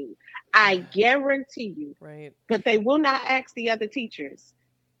they need. I guarantee you. Right. But they will not ask the other teachers,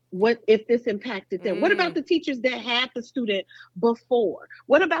 what if this impacted them? What about the teachers that had the student before?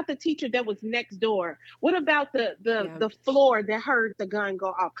 What about the teacher that was next door? What about the floor that heard the gun go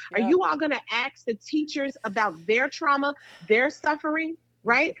off? Are you all going to ask the teachers about their trauma, their suffering?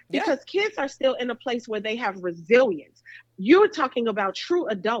 Right? Because kids are still in a place where they have resilience. You're talking about true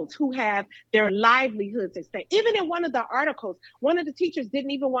adults who have their livelihoods at stake. Even in one of the articles, one of the teachers didn't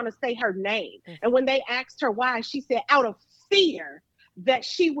even want to say her name. And when they asked her why, she said out of fear that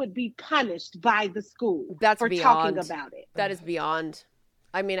she would be punished by the school for talking about it. That is beyond.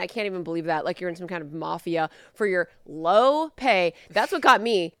 I mean, I can't even believe that. Like, you're in some kind of mafia for your low pay. That's what got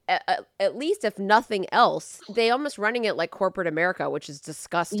me. At least, if nothing else, they almost running it like corporate America, which is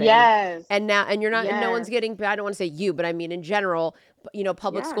disgusting. Yes. And you're not. And no one's getting. I don't want to say you, but I mean in general.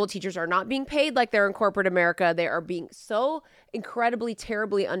 Public school teachers are not being paid like they're in corporate America. They are being so incredibly,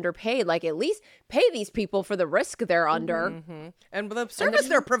 terribly underpaid. Like, at least pay these people for the risk they're under and the service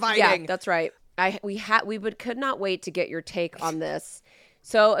they're providing. Yeah, that's right. We could not wait to get your take on this.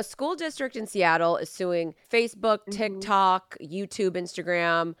 So a school district in Seattle is suing Facebook, TikTok, YouTube,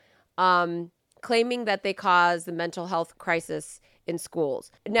 Instagram, claiming that they caused the mental health crisis in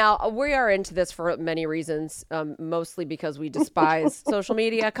schools. Now, we are into this for many reasons, mostly because we despise social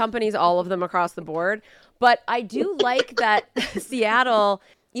media companies, all of them across the board. But I do like that Seattle,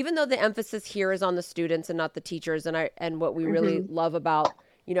 even though the emphasis here is on the students and not the teachers, and what we really love about,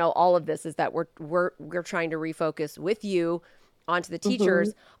 all of this is that we're trying to refocus with you onto the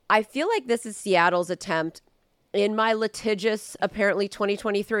teachers. I feel like this is Seattle's attempt in my litigious, apparently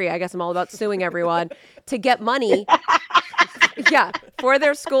 2023, I guess I'm all about suing everyone, to get money for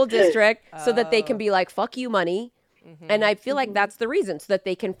their school district so that they can be like, fuck you money. And I feel like that's the reason, so that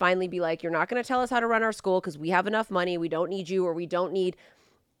they can finally be like, you're not going to tell us how to run our school because we have enough money. We don't need you, or we don't need,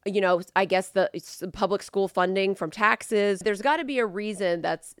 I guess the public school funding from taxes. There's got to be a reason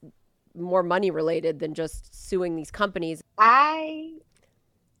that's more money related than just suing these companies. I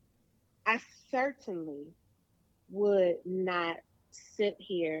certainly would not sit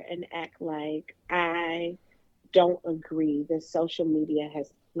here and act like I don't agree that social media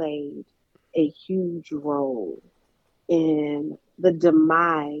has played a huge role in the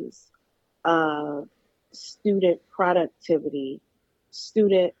demise of student productivity,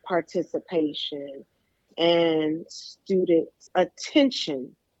 student participation, and students'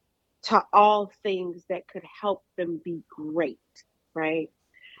 attention to all things that could help them be great, right?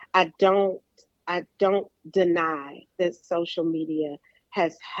 I don't deny that social media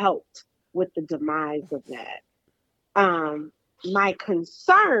has helped with the demise of that. my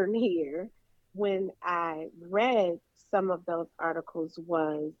concern here when I read some of those articles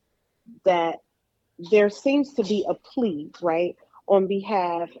was that there seems to be a plea, right, on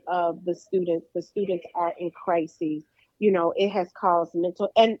behalf of the students. The students are in crises. It has caused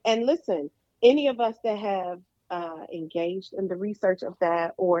mental and listen, any of us that have engaged in the research of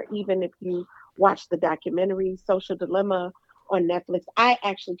that, or even if you watch the documentary Social Dilemma on Netflix, I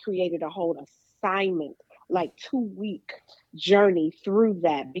actually created a whole assignment, like 2 week journey through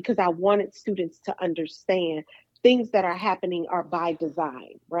that, because I wanted students to understand things that are happening are by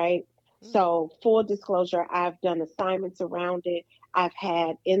design, right? So, full disclosure, I've done assignments around it. I've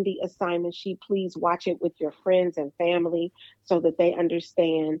had in the assignment sheet, please watch it with your friends and family so that they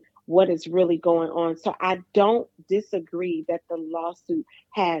understand what is really going on. So, I don't disagree that the lawsuit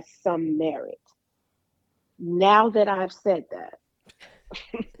has some merit. Now that I've said that,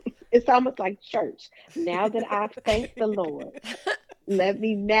 it's almost like church. Now that I've thanked the Lord, let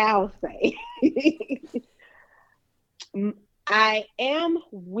me now say I am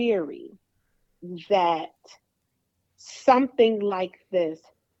weary that something like this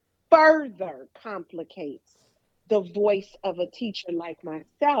further complicates the voice of a teacher like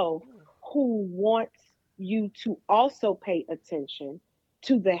myself, who wants you to also pay attention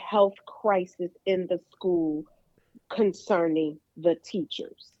to the health crisis in the school concerning the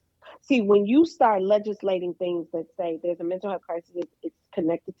teachers. See, when you start legislating things that say there's a mental health crisis, it's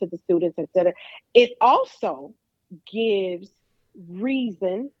connected to the students, etc., it also gives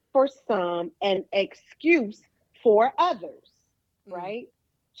reason for some and excuse for others, right?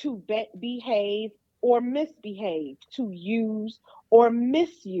 To behave or misbehave, to use or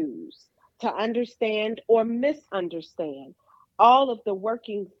misuse, to understand or misunderstand, all of the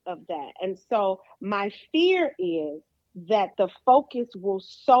workings of that. And so my fear is that the focus will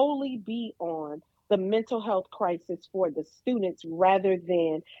solely be on the mental health crisis for the students rather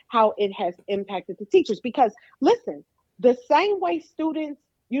than how it has impacted the teachers. Because listen, the same way students,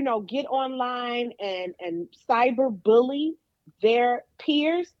 get online and cyber bully their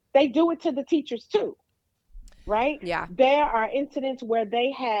peers, they do it to the teachers too, right? Yeah. There are incidents where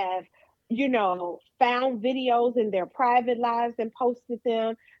they have, found videos in their private lives and posted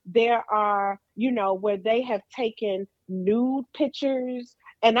them. There are, where they have taken nude pictures.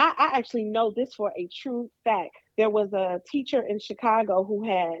 And I actually know this for a true fact. There was a teacher in Chicago who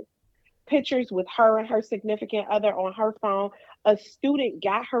had pictures with her and her significant other on her phone. A student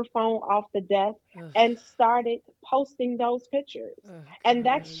got her phone off the desk and started posting those pictures. And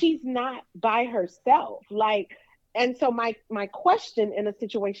that she's not by herself. And so my question in a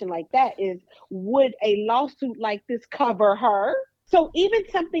situation like that is, would a lawsuit like this cover her? So even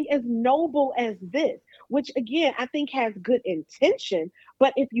something as noble as this, which again, I think has good intention,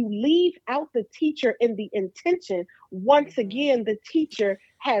 but if you leave out the teacher in the intention, once again, the teacher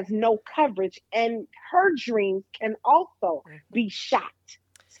has no coverage and her dreams can also be shot.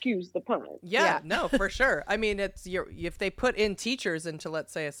 Excuse the pun. Yeah, no, for sure. I mean, if they put in teachers into,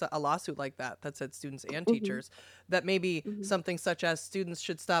 let's say, a lawsuit like that said students and teachers, that maybe something such as students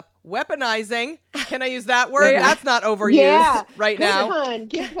should stop weaponizing. Can I use that word? That's not overused right now.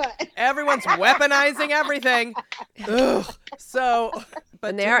 Good pun. Everyone's weaponizing everything. Ugh. So,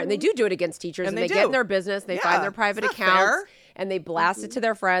 but and they do it against teachers, and they get in their business, they find their private accounts. Fair. And they blast it to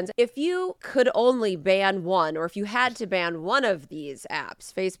their friends. If you could only ban one, or if you had to ban one of these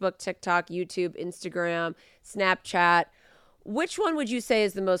apps, Facebook, TikTok, YouTube, Instagram, Snapchat, which one would you say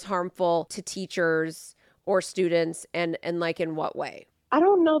is the most harmful to teachers or students, and like in what way? I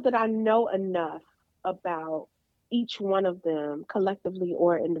don't know that I know enough about each one of them collectively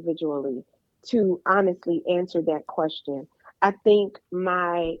or individually to honestly answer that question. I think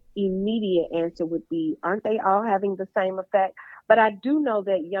my immediate answer would be, aren't they all having the same effect? But I do know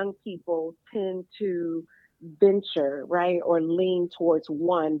that young people tend to venture, right, or lean towards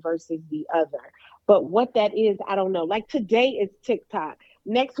one versus the other. But what that is, I don't know. Like today it's TikTok.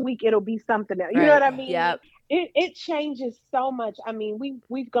 Next week it'll be something else. You know what I mean? Yep. It changes so much. I mean,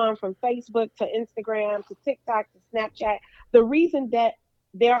 we've gone from Facebook to Instagram to TikTok to Snapchat. The reason that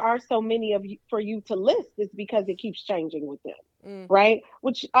there are so many of you for you to list is because it keeps changing with them, right?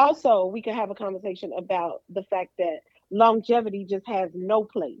 Which also we could have a conversation about the fact that longevity just has no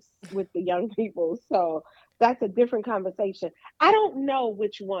place with the young people. So that's a different conversation. I don't know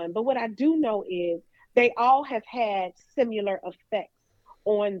which one, but what I do know is they all have had similar effects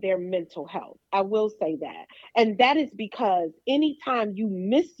on their mental health. I will say that. And that is because anytime you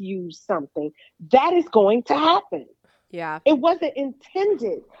misuse something, that is going to happen. Yeah. It wasn't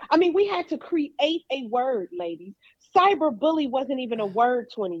intended. I mean, we had to create a word, ladies. Cyberbully wasn't even a word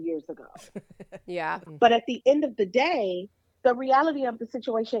 20 years ago. Yeah. But at the end of the day, the reality of the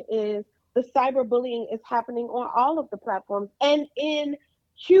situation is the cyberbullying is happening on all of the platforms and in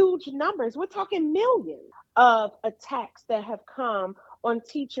huge numbers. We're talking millions of attacks that have come on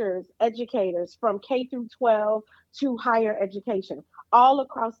teachers, educators from K through 12 to higher education all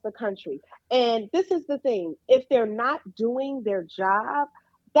across the country. And this is the thing, if they're not doing their job,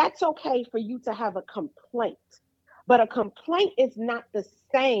 that's okay for you to have a complaint. But a complaint is not the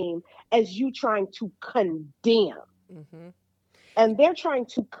same as you trying to condemn. Mm-hmm. And they're trying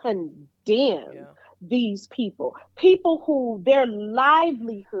to condemn Yeah. these people who their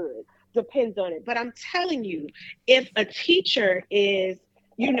livelihood depends on it. But I'm telling you, if a teacher is,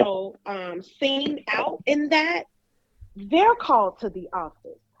 seen out in that, they're called to the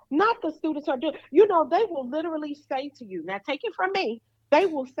office, not the students are doing. They will literally say to you, now take it from me, they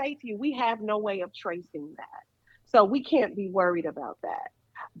will say to you, we have no way of tracing that. So we can't be worried about that.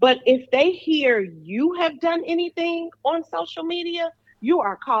 But if they hear you have done anything on social media, you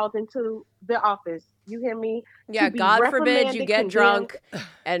are called into the office. You hear me? Yeah, To be God forbid you reprimanded, get condemned. drunk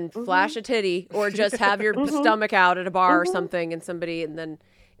and flash a titty, or just have your stomach out at a bar or something, and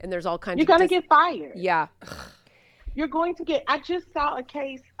there's all kinds You're of gonna get fired. yeah. You're going to get. I just saw a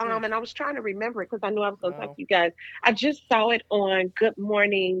case, and I was trying to remember it because I knew I was going to talk Wow. to you guys. I just saw it on Good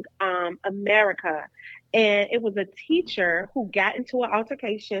Morning America, and it was a teacher who got into an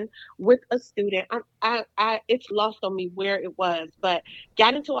altercation with a student. It's lost on me where it was, but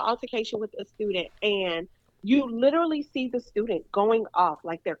got into an altercation with a student, and you literally see the student going off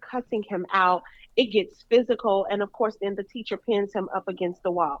like they're cussing him out. It gets physical, and of course, then the teacher pins him up against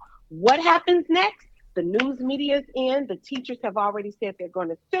the wall. What happens next? The news media is in. The teachers have already said they're going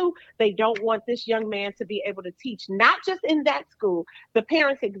to sue. They don't want this young man to be able to teach, not just in that school. The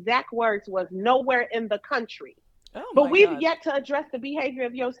parents' exact words was nowhere in the country. Oh But my we've God. yet to address the behavior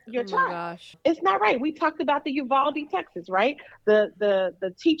of your Oh my child. gosh. It's not right. We talked about the Uvalde, Texas, right?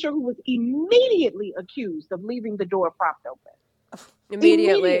 The teacher who was immediately accused of leaving the door propped open.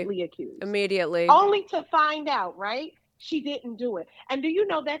 Immediately. Accused. Immediately. Only to find out, right? She didn't do it. And do you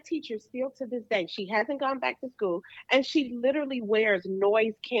know that teacher still to this day, she hasn't gone back to school, and she literally wears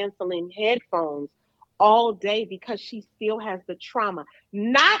noise canceling headphones all day because she still has the trauma.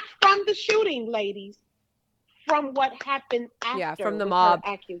 Not from the shooting, ladies, from what happened after. Yeah, from the with mob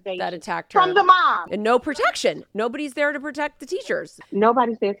her accusation. that attacked her. From the mob. And no protection. Nobody's there to protect the teachers.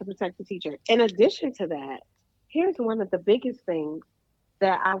 Nobody's there to protect the teacher. In addition to that, here's one of the biggest things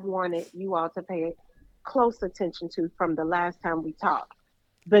that I wanted you all to pay close attention to from the last time we talked.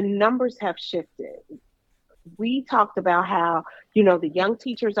 The numbers have shifted. We talked about how, the young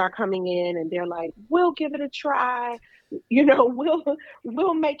teachers are coming in and they're like, we'll give it a try.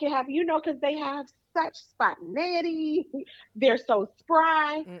 We'll make it happen, because they have such spontaneity. They're so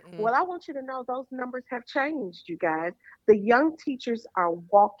spry. Mm-mm. Well, I want you to know those numbers have changed, you guys. The young teachers are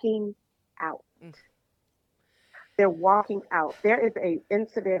walking out. They're walking out. There is a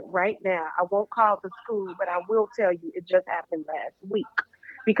incident right now. I won't call the school, but I will tell you it just happened last week.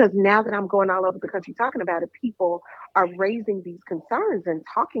 Because now that I'm going all over the country talking about it, people are raising these concerns and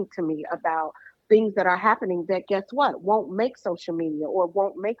talking to me about things that are happening that, guess what, won't make social media or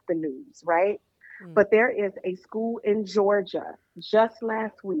won't make the news, right? But there is a school in Georgia just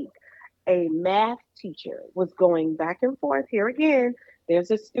last week. A math teacher was going back and forth. Here again,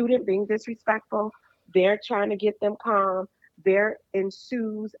 there's a student being disrespectful. They're trying to get them calm. There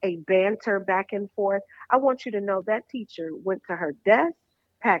ensues a banter back and forth. I want you to know that teacher went to her desk,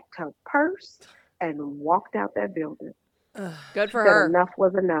 packed her purse, and walked out that building. Good for Said her. enough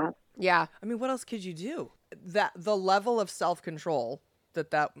was enough. Yeah. I mean, what else could you do? That the level of self-control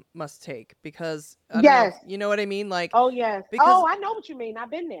that must take, because I don't know, Yes. you know what I mean? Like, Oh, yes. Because- I know what you mean. I've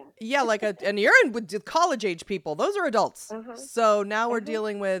been there. yeah, like and you're in with college age people. Those are adults. So now we're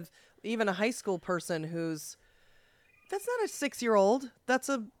dealing with even a high school person that's not a 6-year-old. That's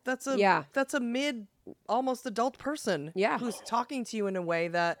a mid almost adult person. Yeah. Who's talking to you in a way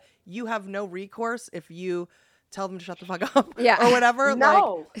that you have no recourse if you tell them to shut the fuck up. Yeah. Or whatever.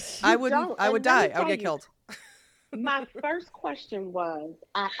 No, Like, I you wouldn't. don't. I And would let me die. I tell would get you, killed. My first question was,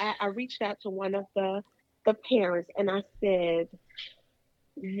 I reached out to one of the parents and I said,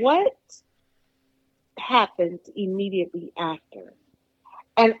 what happened immediately after?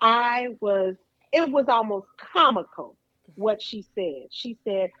 And it was almost comical what she said. She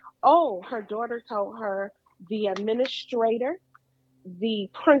said, oh, her daughter told her the administrator, the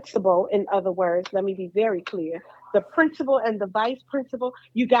principal, in other words, let me be very clear, the principal and the vice principal,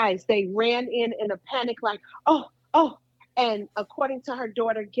 you guys, they ran in a panic like, oh, and according to her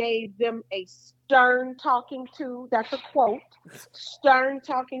daughter, gave them a stern talking to, that's a quote, stern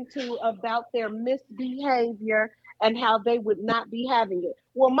talking to about their misbehavior and how they would not be having it.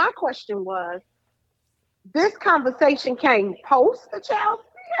 Well, my question was, this conversation came post the child's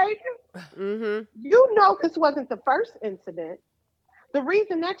behavior. Mm-hmm. You know, this wasn't the first incident. The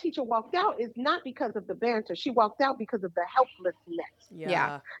reason that teacher walked out is not because of the banter. She walked out because of the helplessness.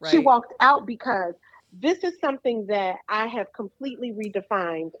 Yeah. She Right. walked out because this is something that I have completely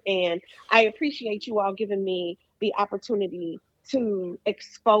redefined. And I appreciate you all giving me the opportunity to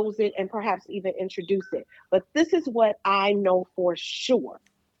expose it and perhaps even introduce it. But this is what I know for sure.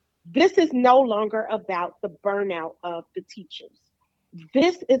 This is no longer about the burnout of the teachers.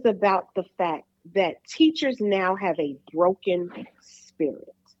 This is about the fact that teachers now have a broken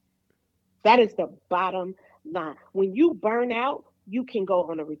spirit. That is the bottom line. When you burn out, you can go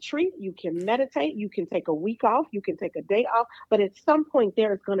on a retreat, you can meditate, you can take a week off, you can take a day off, but at some point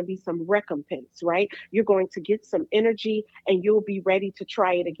there is going to be some recompense, right? You're going to get some energy and you'll be ready to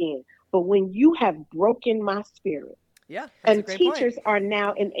try it again. But when you have broken my spirit, Yeah. That's a and great teachers point. are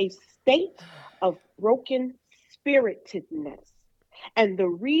now in a state of broken spiritedness. And the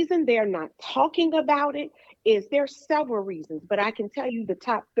reason they're not talking about it is there's several reasons, but I can tell you the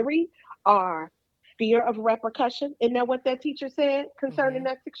top three are fear of repercussion. Isn't that what that teacher said concerning Mm-hmm.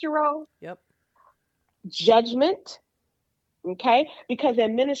 that 6-year-old? Yep. Judgment. Okay, because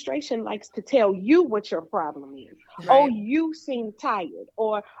administration likes to tell you what your problem is. Oh, Right. you seem tired,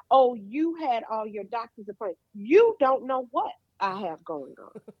 or oh, you had all your doctor's appointments. You don't know what I have going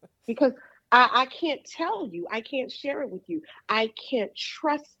on because I can't tell you, I can't share it with you, I can't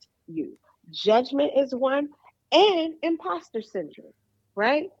trust you. Judgment is one, and imposter syndrome,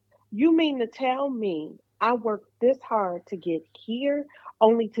 right? You mean to tell me I worked this hard to get here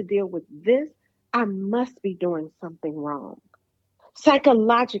only to deal with this? I must be doing something wrong.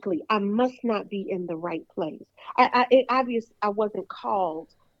 Psychologically, I must not be in the right place. It obvious I wasn't called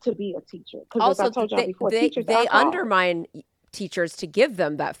to be a teacher because, as I Also, told y'all before, they teachers are they called. undermine teachers to give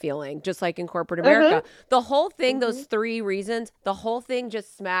them that feeling, just like in corporate Mm-hmm, America. The whole thing, mm-hmm. those three reasons, the whole thing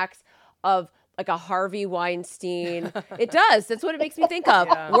just smacks of like a Harvey Weinstein. It does. That's what it makes me think of.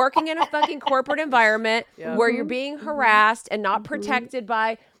 Yeah. Working in a fucking corporate environment Yep. where you're being harassed and not Mm-hmm. protected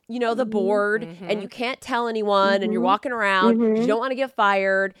by, you know, the board, and you Mm-hmm. can't tell anyone, and you're Mm-hmm. walking around because you Mm-hmm. don't want to get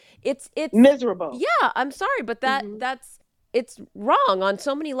fired. It's Miserable. yeah, I'm sorry, but Mm-hmm. that's it's wrong on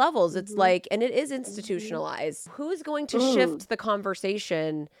so many levels. It's Mm-hmm. like, and it is Mm-hmm. institutionalized. Who's going to Mm. shift the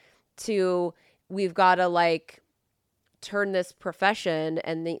conversation to we've got to like turn this profession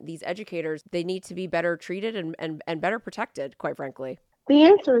and these educators, they need to be better treated and better protected, quite frankly. The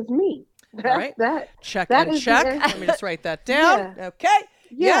answer is me. All That's right. that. Check That and is the check. answer. Let me just write that down. Yeah. Okay.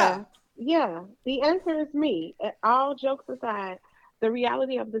 Yeah. Yeah. The answer is me. All jokes aside, the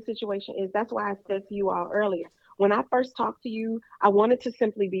reality of the situation is that's why I said to you all earlier. When I first talked to you, I wanted to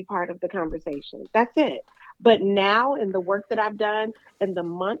simply be part of the conversation. That's it. But now, in the work that I've done, in the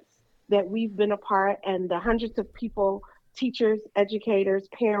months that we've been apart, and the hundreds of people, teachers, educators,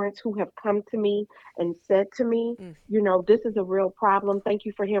 parents who have come to me and said to me, Mm. you know, this is a real problem. Thank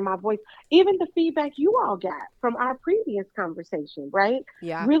you for hearing my voice. Even the feedback you all got from our previous conversation, right?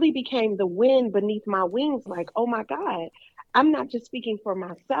 Yeah. Really became the wind beneath my wings. Like, oh my God, I'm not just speaking for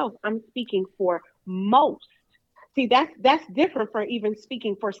myself, I'm speaking for most. See, that's different for even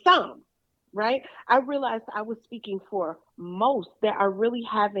speaking for some, right? I realized I was speaking for most that are really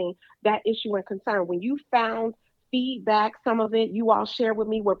having that issue and concern. When you found feedback, some of it you all share with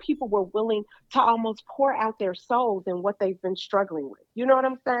me, where people were willing to almost pour out their souls and what they've been struggling with. You know what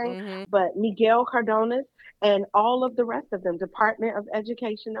I'm saying? Mm-hmm. But Miguel Cardonas and all of the rest of them, Department of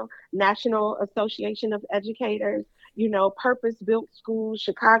Educational, National Association of Educators, you know, Purpose Built Schools,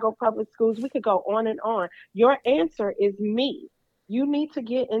 Chicago Public Schools, we could go on and on. Your answer is me. You need to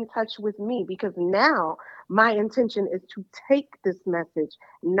get in touch with me because now my intention is to take this message,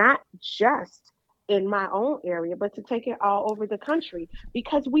 not just in my own area, but to take it all over the country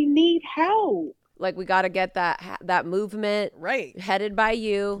because we need help. Like we got to get that movement Right. headed by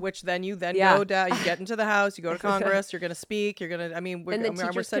you. Which then you then Yeah. go down, you get into the House, you go to Congress, you're going to speak, you're going to, I mean, And then we're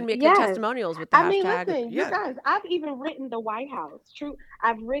teachers said, can make good Yes. testimonials with the I mean, hashtag. listen, you Yeah. guys, I've even written the White House. True.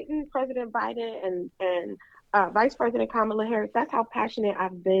 I've written President Biden and Vice President Kamala Harris. That's how passionate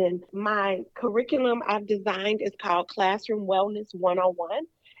I've been. My curriculum I've designed is called Classroom Wellness 101,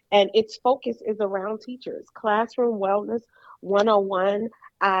 and its focus is around teachers. Classroom Wellness 101.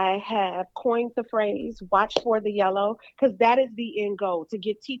 I have coined the phrase watch for the yellow because that is the end goal, to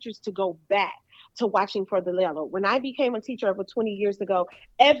get teachers to go back to watching for the yellow. When I became a teacher over 20 years ago,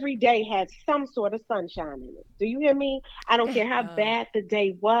 every day had some sort of sunshine in it. Do you hear me? I don't care how bad the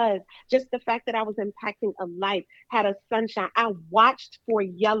day was. Just the fact that I was impacting a life had a sunshine. I watched for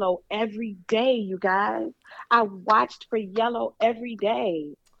yellow every day, you guys. I watched for yellow every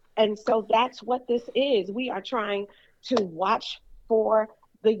day. And so that's what this is. We are trying to watch for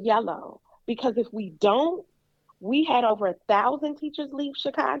the yellow, because if we don't, we had over 1,000 teachers leave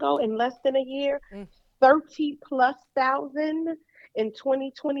Chicago in less than a year, 30 plus thousand in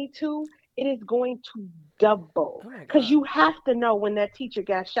 2022. It is going to double, because you have to know when that teacher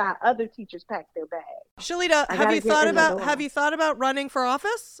got shot, other teachers packed their bags. Shelita, have you thought about running for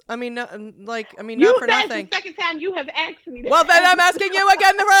office? I mean, not for nothing. The second time you have asked me that. Well, then I'm asking you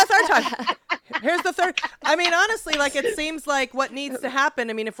again the third time. Here's the third. I mean, honestly, like, it seems like what needs to happen.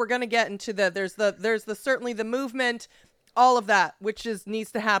 I mean, if we're going to get into there's the certainly the movement, all of that, which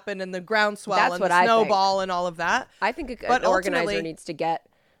needs to happen, and the groundswell and the snowball and all of that. I think an organizer needs to get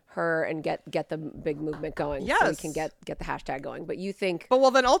her and get the big movement going. Yes. So we can get the hashtag going. But you think... But well,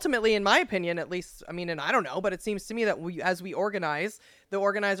 then ultimately, in my opinion, at least, I mean, and I don't know, but it seems to me that as we organize, the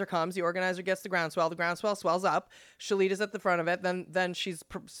organizer comes, the organizer gets the groundswell swells up, Shelita's at the front of it, then she's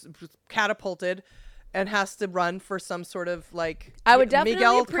catapulted and has to run for some sort of, like, I would definitely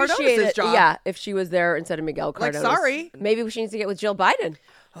Miguel appreciate Cardonas's it. job. Yeah, if she was there instead of Miguel Cardonas. Like, sorry. Maybe she needs to get with Jill Biden.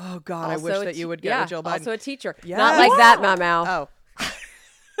 Oh, God, I wish that you would get with Jill Biden. Also a teacher. Yes. Not like that, Mau. Oh.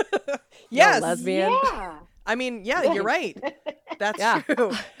 Yes. No lesbian. Yeah. I mean, yeah, you're right. That's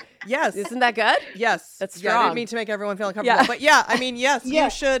true. Yes. Isn't that good? Yes. That's strong. I didn't mean to make everyone feel uncomfortable. Yeah. But yeah, I mean, yes, you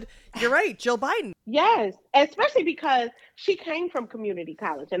should. You're right. Jill Biden. Yes, especially because she came from community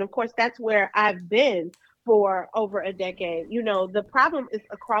college. And of course, that's where I've been for over a decade. You know, the problem is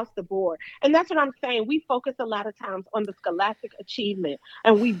across the board. And that's what I'm saying. We focus a lot of times on the scholastic achievement,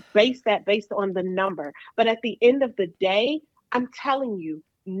 and we base that based on the number. But at the end of the day, I'm telling you,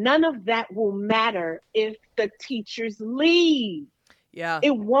 none of that will matter if the teachers leave. Yeah.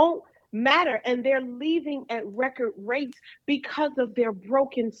 It won't matter. And they're leaving at record rates because of their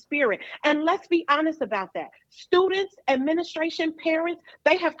broken spirit. And let's be honest about that. Students, administration, parents,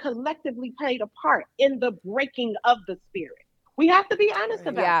 they have collectively played a part in the breaking of the spirit. We have to be honest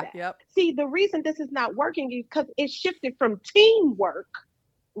about that. Yep. See, the reason this is not working is because it shifted from teamwork,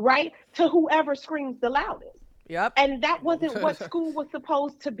 right, to whoever screams the loudest. Yep. And that wasn't what school was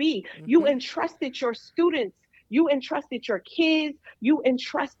supposed to be. You entrusted your students, you entrusted your kids, you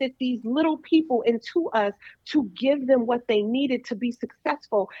entrusted these little people into us to give them what they needed to be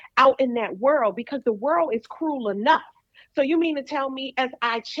successful out in that world, because the world is cruel enough. So you mean to tell me, as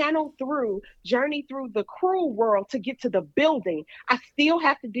I journey through the cruel world to get to the building, I still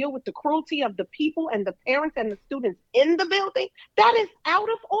have to deal with the cruelty of the people and the parents and the students in the building? That is out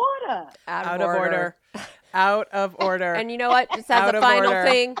of order. Out of order. Out of order. And you know what? Just as a final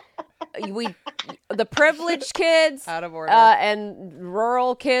thing, the privileged kids out of order and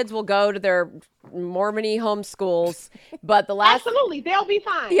rural kids will go to their Mormony homeschools, but the last absolutely they'll be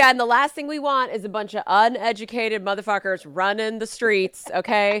fine. Yeah, and the last thing we want is a bunch of uneducated motherfuckers running the streets,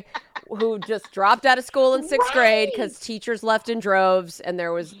 okay, who just dropped out of school in sixth grade because teachers left in droves and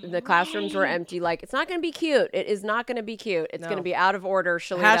the classrooms were empty. Like, it's not going to be cute. It is not going to be cute. It's going to be out of order.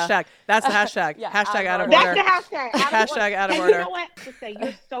 Shelita. Hashtag. That's the hashtag. Hashtag out of That's order. the hashtag. Hashtag out of order. You know what? To say,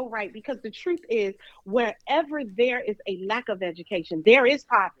 you're so right, because the truth is, wherever there is a lack of education, there is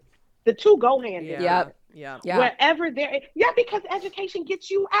poverty. The two go hand in hand. Yeah. Wherever there is, because education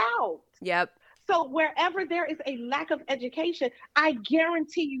gets you out. Yep. So wherever there is a lack of education, I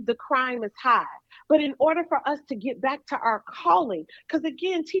guarantee you the crime is high. But in order for us to get back to our calling, because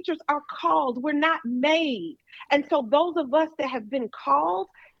again, teachers are called, we're not made. And so those of us that have been called,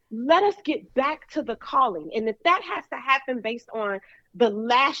 let us get back to the calling. And if that has to happen based on the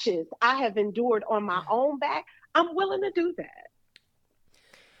lashes I have endured on my own back, I'm willing to do that.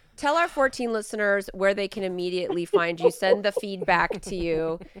 Tell our 14 listeners where they can immediately find you. Send the feedback to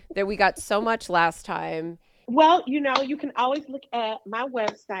you. That we got so much last time. Well, you can always look at my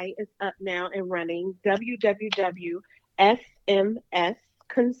website. It's up now and running,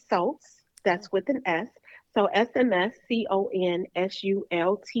 www.smsconsults. That's with an S. So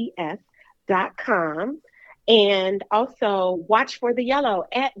smsconsults.com. And also Watch for the Yellow.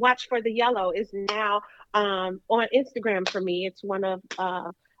 At Watch for the Yellow is now on Instagram for me. It's one of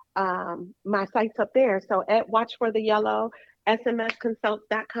my sites up there. So at Watch for the Yellow,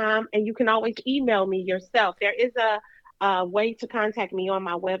 smsconsults.com, and you can always email me yourself. There is a way to contact me on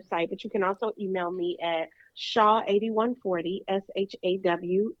my website, but you can also email me at Shaw8140,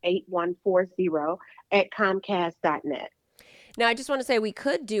 SHAW8140 at Comcast.net. Now, I just want to say we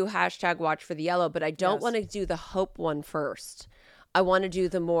could do hashtag watch for the yellow, but I don't Yes. want to do the hope one first. I want to do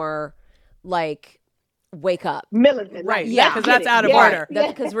the more like wake up. Militant. Right. Like, Yeah, let's 'cause get that's it. out of Yeah. order.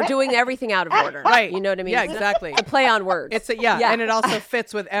 Because we're doing everything out of order. Right. You know what I mean? Yeah, exactly. A play on words. It's and it also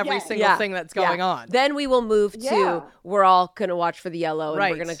fits with every Yeah. single thing that's going on. Then we will move Yeah. to we're all going to watch for the yellow and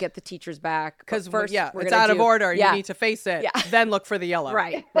Right. we're going to get the teachers back. But Because first, we're it's gonna out of do- order. Yeah. You need to face it. Yeah. Then look for the yellow.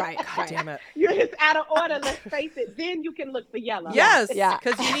 Right. God damn it. It's out of order. Let's face it. Then you can look for yellow. Yes. Yeah.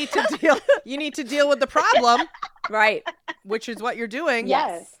 Because you need to deal with the problem, Right. which is what you're doing.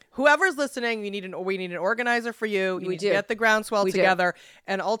 Yes. Whoever's listening, we need an organizer for you. You need to get the groundswell We do. together,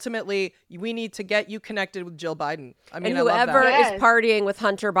 and ultimately, we need to get you connected with Jill Biden. I mean, And I love whoever that. is partying with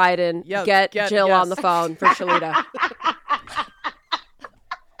Hunter Biden, Yeah, get Jill yes. on the phone for Shelita.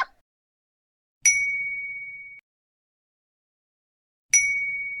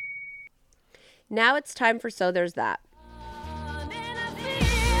 Now it's time for So There's That.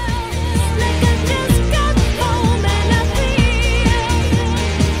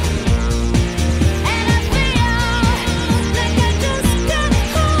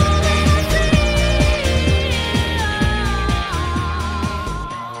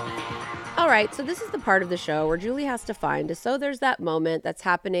 All right, so this is the part of the show where Julie has to find a So There's That moment that's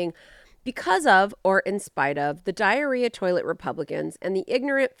happening because of or in spite of the diarrhea toilet Republicans and the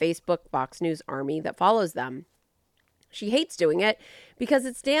ignorant Facebook Fox News army that follows them. She hates doing it because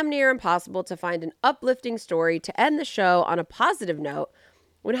it's damn near impossible to find an uplifting story to end the show on a positive note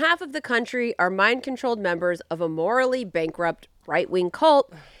when half of the country are mind-controlled members of a morally bankrupt right-wing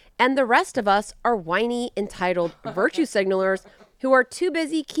cult and the rest of us are whiny, entitled virtue signalers who are too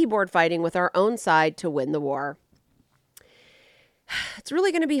busy keyboard fighting with our own side to win the war. It's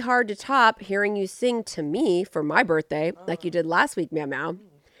really going to be hard to top hearing you sing to me for my birthday like you did last week, Meow Meow.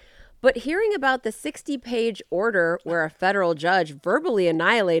 But hearing about the 60-page order where a federal judge verbally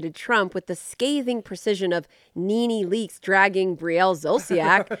annihilated Trump with the scathing precision of Nene Leakes dragging Brielle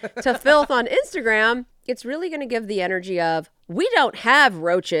Zolciak to filth on Instagram, it's really going to give the energy of, we don't have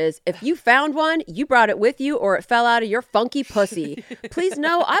roaches. If you found one, you brought it with you or it fell out of your funky pussy. Please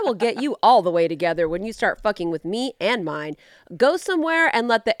know I will get you all the way together when you start fucking with me and mine. Go somewhere and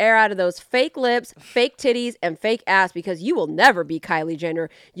let the air out of those fake lips, fake titties, and fake ass because you will never be Kylie Jenner.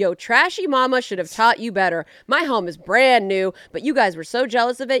 Yo, trashy mama should have taught you better. My home is brand new, but you guys were so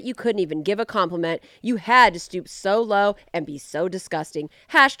jealous of it you couldn't even give a compliment. You had to stoop so low and be so disgusting.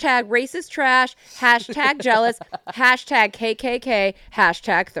 Hashtag racist trash, hashtag jealous, hashtag KKK,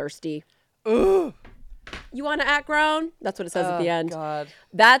 hashtag thirsty. Ooh. You want to act grown? That's what it says at the end. God.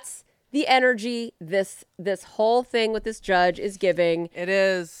 That's the energy this whole thing with this judge is giving. It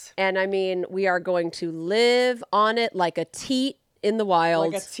is. And I mean, we are going to live on it like a teat in the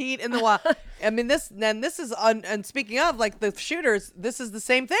wild. Like a teat in the wild. I mean, this is, and speaking of, like, the shooters, this is the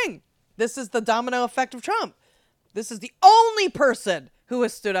same thing. This is the domino effect of Trump. This is the only person who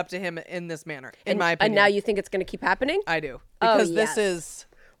has stood up to him in this manner, in my opinion. And now you think it's going to keep happening? I do. Oh, Because yes. this is...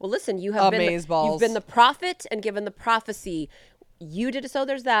 Well, listen, you have Amazeballs. you've been the prophet and given the prophecy. You did a So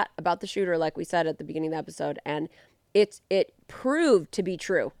There's That about the shooter, like we said at the beginning of the episode, and it proved to be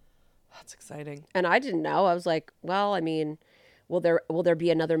true. That's exciting. And I didn't know. I was like, well, I mean, will there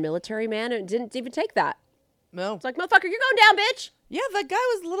be another military man? And it didn't even take that. No. It's like, motherfucker, you're going down, bitch. Yeah, that guy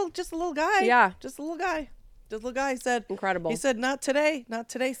was just a little guy. Yeah. Just a little guy. Just a little guy. He said... Incredible. He said, not today,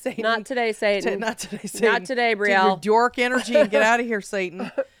 Satan. Not today, Satan. Not today, Satan. Not today, Take your Brielle. dork energy and get out of here, Satan.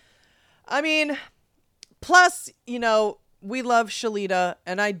 I mean, plus, you know, we love Shelita,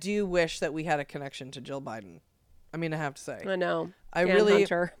 and I do wish that we had a connection to Jill Biden. I mean, I have to say. I know. I And really,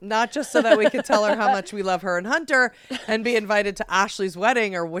 Hunter. not just so that we could tell her how much we love her and Hunter and be invited to Ashley's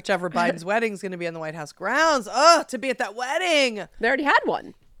wedding or whichever Biden's wedding is going to be on the White House grounds. Oh, to be at that wedding. They already had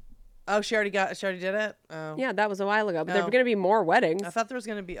one. Oh, she already did it? Oh. Yeah, that was a while ago. But there Oh. were going to be more weddings. I thought there was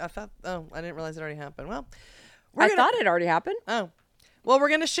going to be, I didn't realize it already happened. Well, I thought it already happened. Oh. Well, we're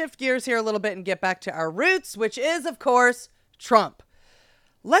going to shift gears here a little bit and get back to our roots, which is, of course, Trump.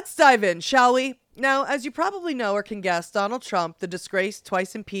 Let's dive in, shall we? Now, as you probably know or can guess, Donald Trump, the disgraced,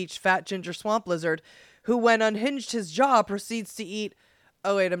 twice impeached, fat ginger swamp lizard, who, when unhinged his jaw, proceeds to eat...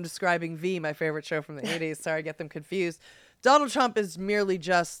 Oh, wait, I'm describing V, my favorite show from the 80s. Sorry, I get them confused. Donald Trump is merely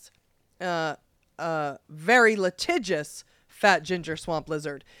just very litigious fat ginger swamp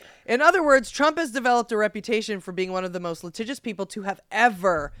lizard. In other words, Trump has developed a reputation for being one of the most litigious people to have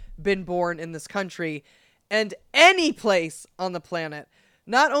ever been born in this country and any place on the planet.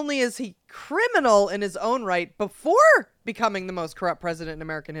 Not only is he criminal in his own right before becoming the most corrupt president in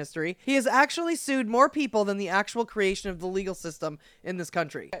American history, he has actually sued more people than the actual creation of the legal system in this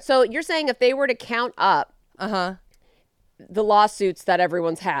country. So you're saying if they were to count up the lawsuits that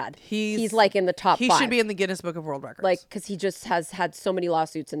everyone's had. He's like in the top 5. He should be in the Guinness Book of World Records. Like, because he just has had so many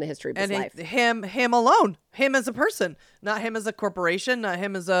lawsuits in the history of his life. And him alone, him as a person, not him as a corporation, not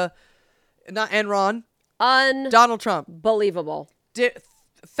him as not Enron. Donald Trump. Unbelievable.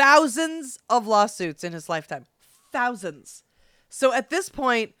 Thousands of lawsuits in his lifetime. Thousands. So at this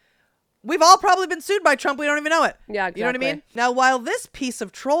point, we've all probably been sued by Trump. We don't even know it. Yeah, exactly. You know what I mean? Now, while this piece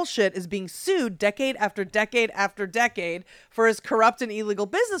of troll shit is being sued decade after decade after decade for his corrupt and illegal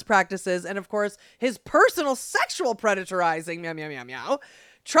business practices, and of course, his personal sexual predatorizing, meow, meow, meow, meow,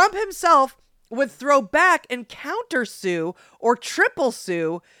 Trump himself would throw back and counter sue or triple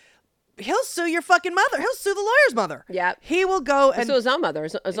sue. He'll sue your fucking mother. He'll sue the lawyer's mother. Yeah. He will go and sue his own mother,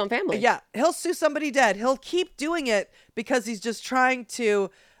 his own family. Yeah. He'll sue somebody dead. He'll keep doing it because he's just trying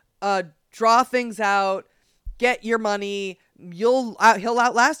to draw things out, get your money. He'll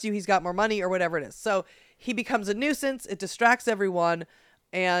outlast you. He's got more money or whatever it is. So he becomes a nuisance. It distracts everyone.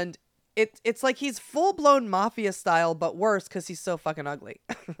 And it's like he's full blown mafia style, but worse because he's so fucking ugly.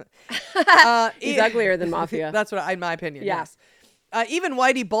 He's uglier than mafia. That's what, in my opinion. Yeah. Yes. Even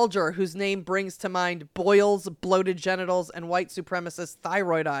Whitey Bulger, whose name brings to mind boils, bloated genitals, and white supremacist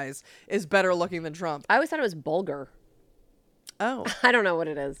thyroid eyes, is better looking than Trump. I always thought it was Bulgur. Oh. I don't know what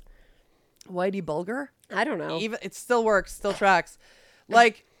it is. Whitey Bulger? I don't know. Even it still works, still tracks.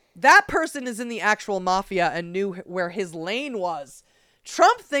 Like, that person is in the actual mafia and knew where his lane was.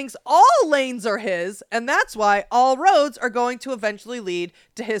 Trump thinks all lanes are his, and that's why all roads are going to eventually lead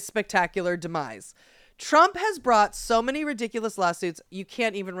to his spectacular demise. Trump has brought so many ridiculous lawsuits, you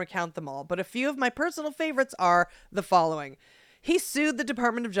can't even recount them all. But a few of my personal favorites are the following. He sued the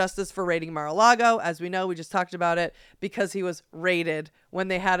Department of Justice for raiding Mar-a-Lago. As we know, we just talked about it, because he was raided when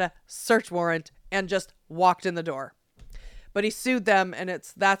they had a search warrant and just walked in the door. But he sued them, and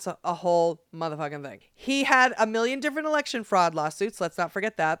that's a whole motherfucking thing. He had a million different election fraud lawsuits. Let's not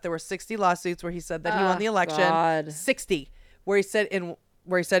forget that. There were 60 lawsuits where he said that he won the election. God. 60. Where he said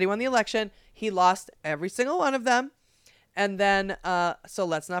he won the election. He lost every single one of them. And then, so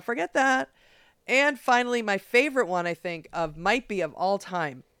let's not forget that. And finally, my favorite one, I think, might be of all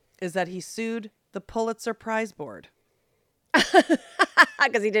time, is that he sued the Pulitzer Prize Board.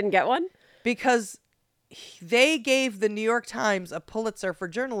 Because he didn't get one? Because they gave the New York Times a Pulitzer for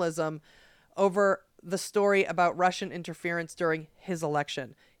journalism over the story about Russian interference during his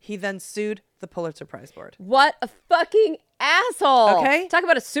election. He then sued the Pulitzer Prize Board. What a fucking asshole. Okay. Talk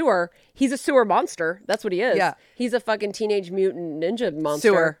about a sewer. He's a sewer monster. That's what he is. Yeah. He's a fucking teenage mutant ninja monster.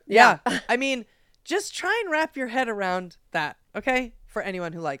 Sewer. Yeah. I mean, just try and wrap your head around that, okay? For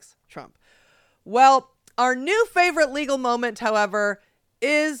anyone who likes Trump. Well, our new favorite legal moment, however,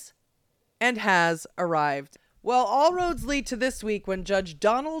 is and has arrived. Well, all roads lead to this week when Judge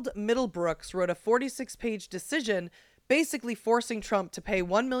Donald Middlebrooks wrote a 46-page decision basically forcing Trump to pay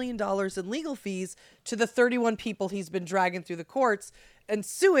 $1 million in legal fees to the 31 people he's been dragging through the courts and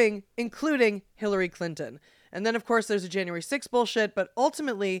suing, including Hillary Clinton. And then, of course, there's a January 6th bullshit, but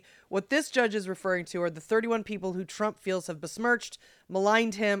ultimately, what this judge is referring to are the 31 people who Trump feels have besmirched,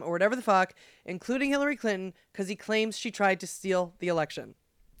 maligned him, or whatever the fuck, including Hillary Clinton, because he claims she tried to steal the election.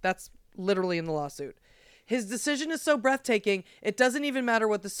 That's literally in the lawsuit. His decision is so breathtaking, it doesn't even matter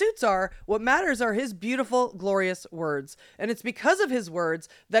what the suits are. What matters are his beautiful, glorious words. And it's because of his words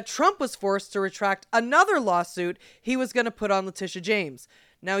that Trump was forced to retract another lawsuit he was going to put on Letitia James.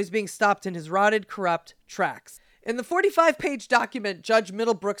 Now he's being stopped in his rotted, corrupt tracks. In the 45-page document, Judge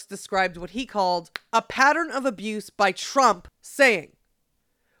Middlebrooks described what he called a pattern of abuse by Trump, saying,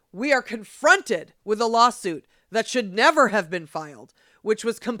 "We are confronted with a lawsuit that should never have been filed, which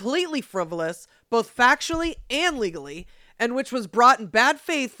was completely frivolous, both factually and legally, and which was brought in bad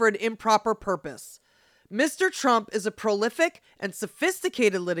faith for an improper purpose. Mr. Trump is a prolific and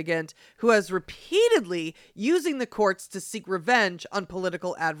sophisticated litigant who has repeatedly using the courts to seek revenge on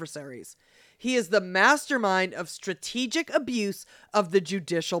political adversaries. He is the mastermind of strategic abuse of the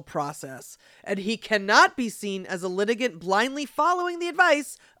judicial process, and he cannot be seen as a litigant blindly following the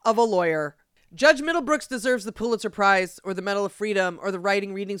advice of a lawyer. Judge Middlebrooks deserves the Pulitzer Prize or the Medal of Freedom or the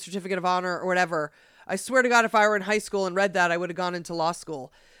Writing Reading Certificate of Honor or whatever. I swear to God, if I were in high school and read that, I would have gone into law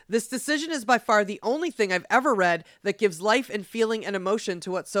school. This decision is by far the only thing I've ever read that gives life and feeling and emotion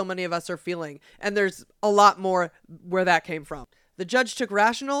to what so many of us are feeling. And there's a lot more where that came from. The judge took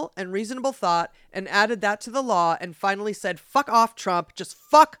rational and reasonable thought and added that to the law and finally said, fuck off, Trump. Just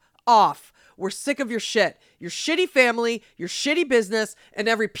fuck off. We're sick of your shit, your shitty family, your shitty business, and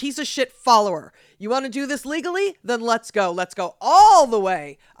every piece of shit follower. You want to do this legally? Then let's go. Let's go all the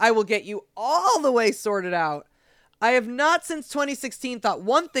way. I will get you all the way sorted out. I have not since 2016 thought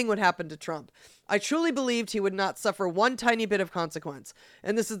one thing would happen to Trump. I truly believed he would not suffer one tiny bit of consequence.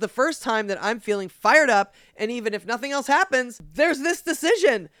 And this is the first time that I'm feeling fired up, and even if nothing else happens, there's this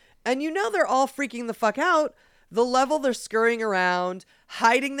decision. And you know they're all freaking the fuck out. The level they're scurrying around,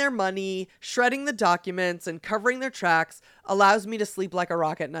 hiding their money, shredding the documents, and covering their tracks allows me to sleep like a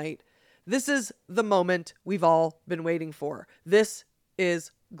rock at night. This is the moment we've all been waiting for. This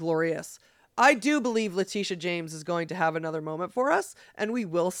is glorious. I do believe Letitia James is going to have another moment for us, and we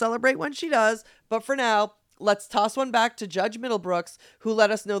will celebrate when she does. But for now, let's toss one back to Judge Middlebrooks, who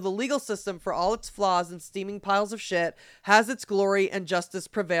let us know the legal system, for all its flaws and steaming piles of shit, has its glory and justice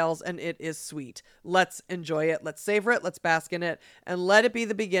prevails, and it is sweet. Let's enjoy it. Let's savor it. Let's bask in it. And let it be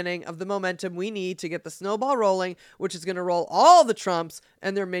the beginning of the momentum we need to get the snowball rolling, which is going to roll all the Trumps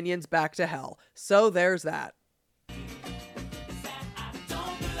and their minions back to hell. So there's that.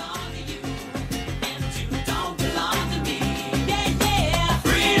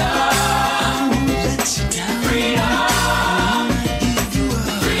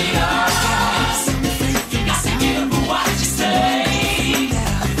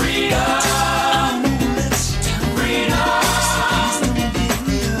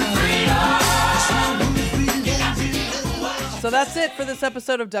 So that's it for this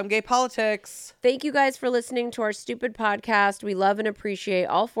episode of Dumb Gay Politics. Thank you guys for listening to our stupid podcast. We love and appreciate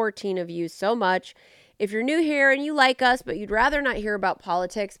all 14 of you so much. If you're new here and you like us, but you'd rather not hear about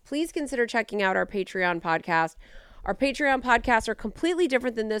politics, please consider checking out our Patreon podcast. Our Patreon podcasts are completely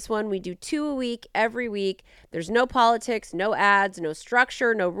different than this one. We do 2 a week, every week. There's no politics, no ads, no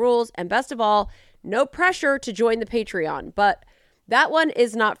structure, no rules, and best of all, no pressure to join the Patreon. But that one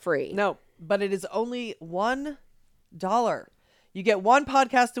is not free. No, but it is only $1. You get 1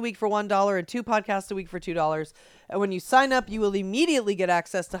 podcast a week for $1 and 2 podcasts a week for $2. And when you sign up, you will immediately get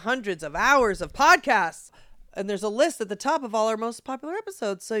access to hundreds of hours of podcasts. And there's a list at the top of all our most popular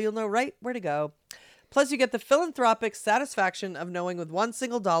episodes, so you'll know right where to go. Plus, you get the philanthropic satisfaction of knowing with $1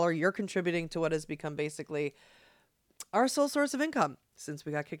 single you're contributing to what has become basically our sole source of income since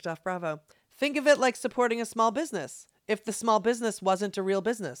we got kicked off Bravo. Think of it like supporting a small business. If the small business wasn't a real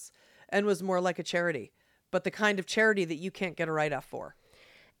business and was more like a charity, but the kind of charity that you can't get a write-off for.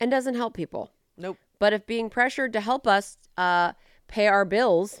 And doesn't help people. Nope. But if being pressured to help us pay our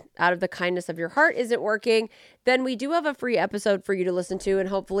bills out of the kindness of your heart isn't working, then we do have a free episode for you to listen to, and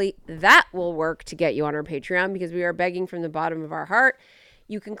hopefully that will work to get you on our Patreon, because we are begging from the bottom of our heart.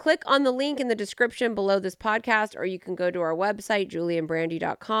 You can click on the link in the description below this podcast, or you can go to our website,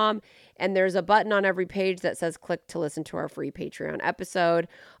 julieandbrandy.com, and there's a button on every page that says click to listen to our free Patreon episode.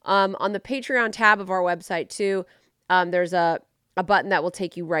 On the Patreon tab of our website, too, there's a button that will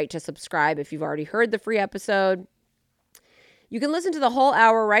take you right to subscribe if you've already heard the free episode. You can listen to the whole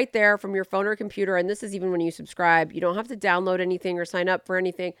hour right there from your phone or computer, and this is even when you subscribe. You don't have to download anything or sign up for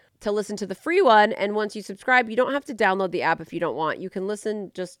anything to listen to the free one, and once you subscribe, you don't have to download the app if you don't want. You can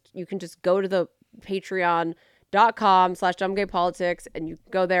listen, you can just go to the patreon.com/dumbgaypolitics, and you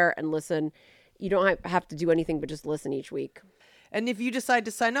go there and listen. You don't have to do anything but just listen each week. And if you decide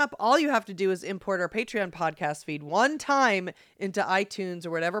to sign up, all you have to do is import our Patreon podcast feed one time into iTunes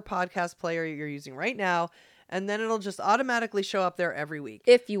or whatever podcast player you're using right now, and then it'll just automatically show up there every week.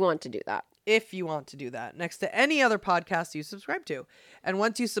 If you want to do that. If you want to do that, next to any other podcast you subscribe to. And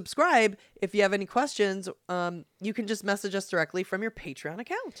once you subscribe, if you have any questions, you can just message us directly from your Patreon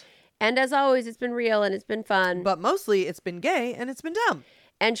account. And as always, it's been real and it's been fun. But mostly it's been gay and it's been dumb.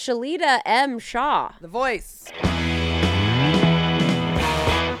 And Shelita M Shaw. The voice.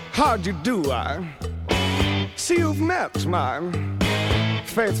 How'd you do, I see you've met my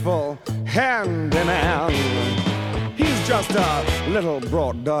faithful hand-in-hand. He's just a little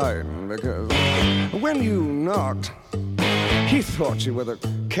brought down because when you knocked, he thought you were the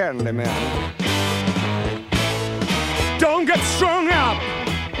candy man. Don't get strung up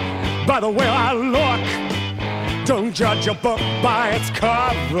by the way I look. Don't judge a book by its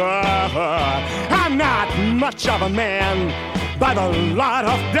cover. I'm not much of a man by the light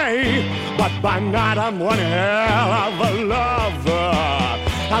of day, but by night I'm one hell of a lover.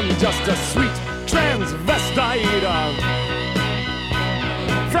 I'm just a sweet transvestite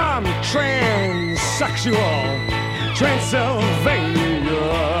from transsexual Transylvania.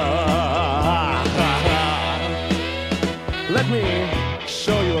 Let me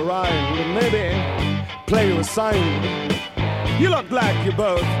show you a rhyme and maybe play you a sign. You look like you're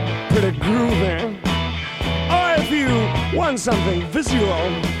both pretty groovy. Or if you want something visual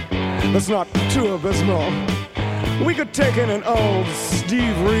that's not too abysmal, we could take in an old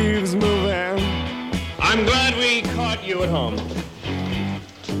Steve Reeves movie. I'm glad we caught you at home.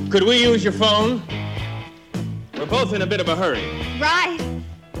 Could we use your phone? We're both in a bit of a hurry. Right.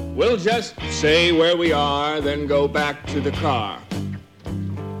 We'll just say where we are, then go back to the car.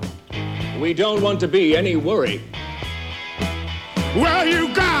 We don't want to be any worry. Well,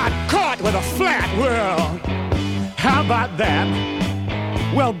 you got caught with a flat world. How about that?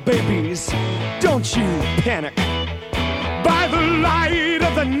 Well, babies, don't you panic. By the light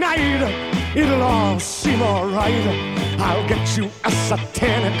of the night, it'll all seem alright. I'll get you a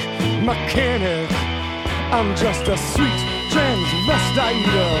satanic mechanic. I'm just a sweet transvestite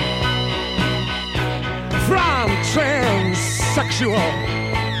from transsexual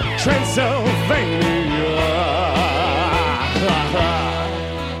Transylvania.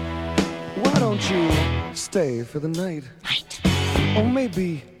 Why don't you stay for the night? Or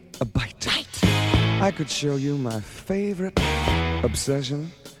maybe a bite. I could show you my favorite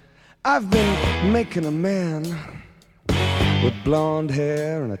obsession. I've been making a man with blonde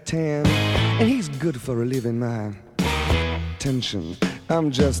hair and a tan, and he's good for relieving my tension.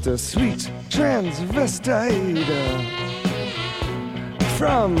 I'm just a sweet transvestite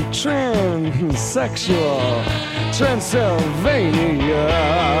from transsexual Transylvania.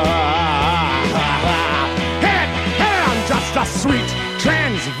 Hey, I'm just a sweet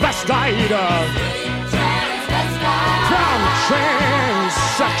transvestite from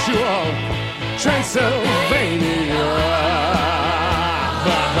transsexual Transylvania.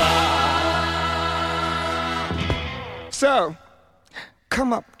 So,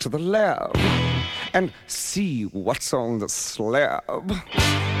 come up to the lab and see what's on the slab.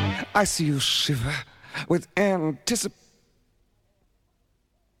 I see you shiver with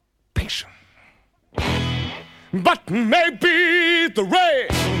anticipation. But maybe the rain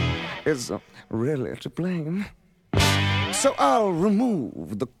is really to blame. So I'll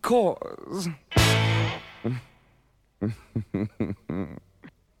remove the cause.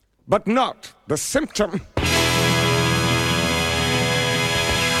 But not the symptom.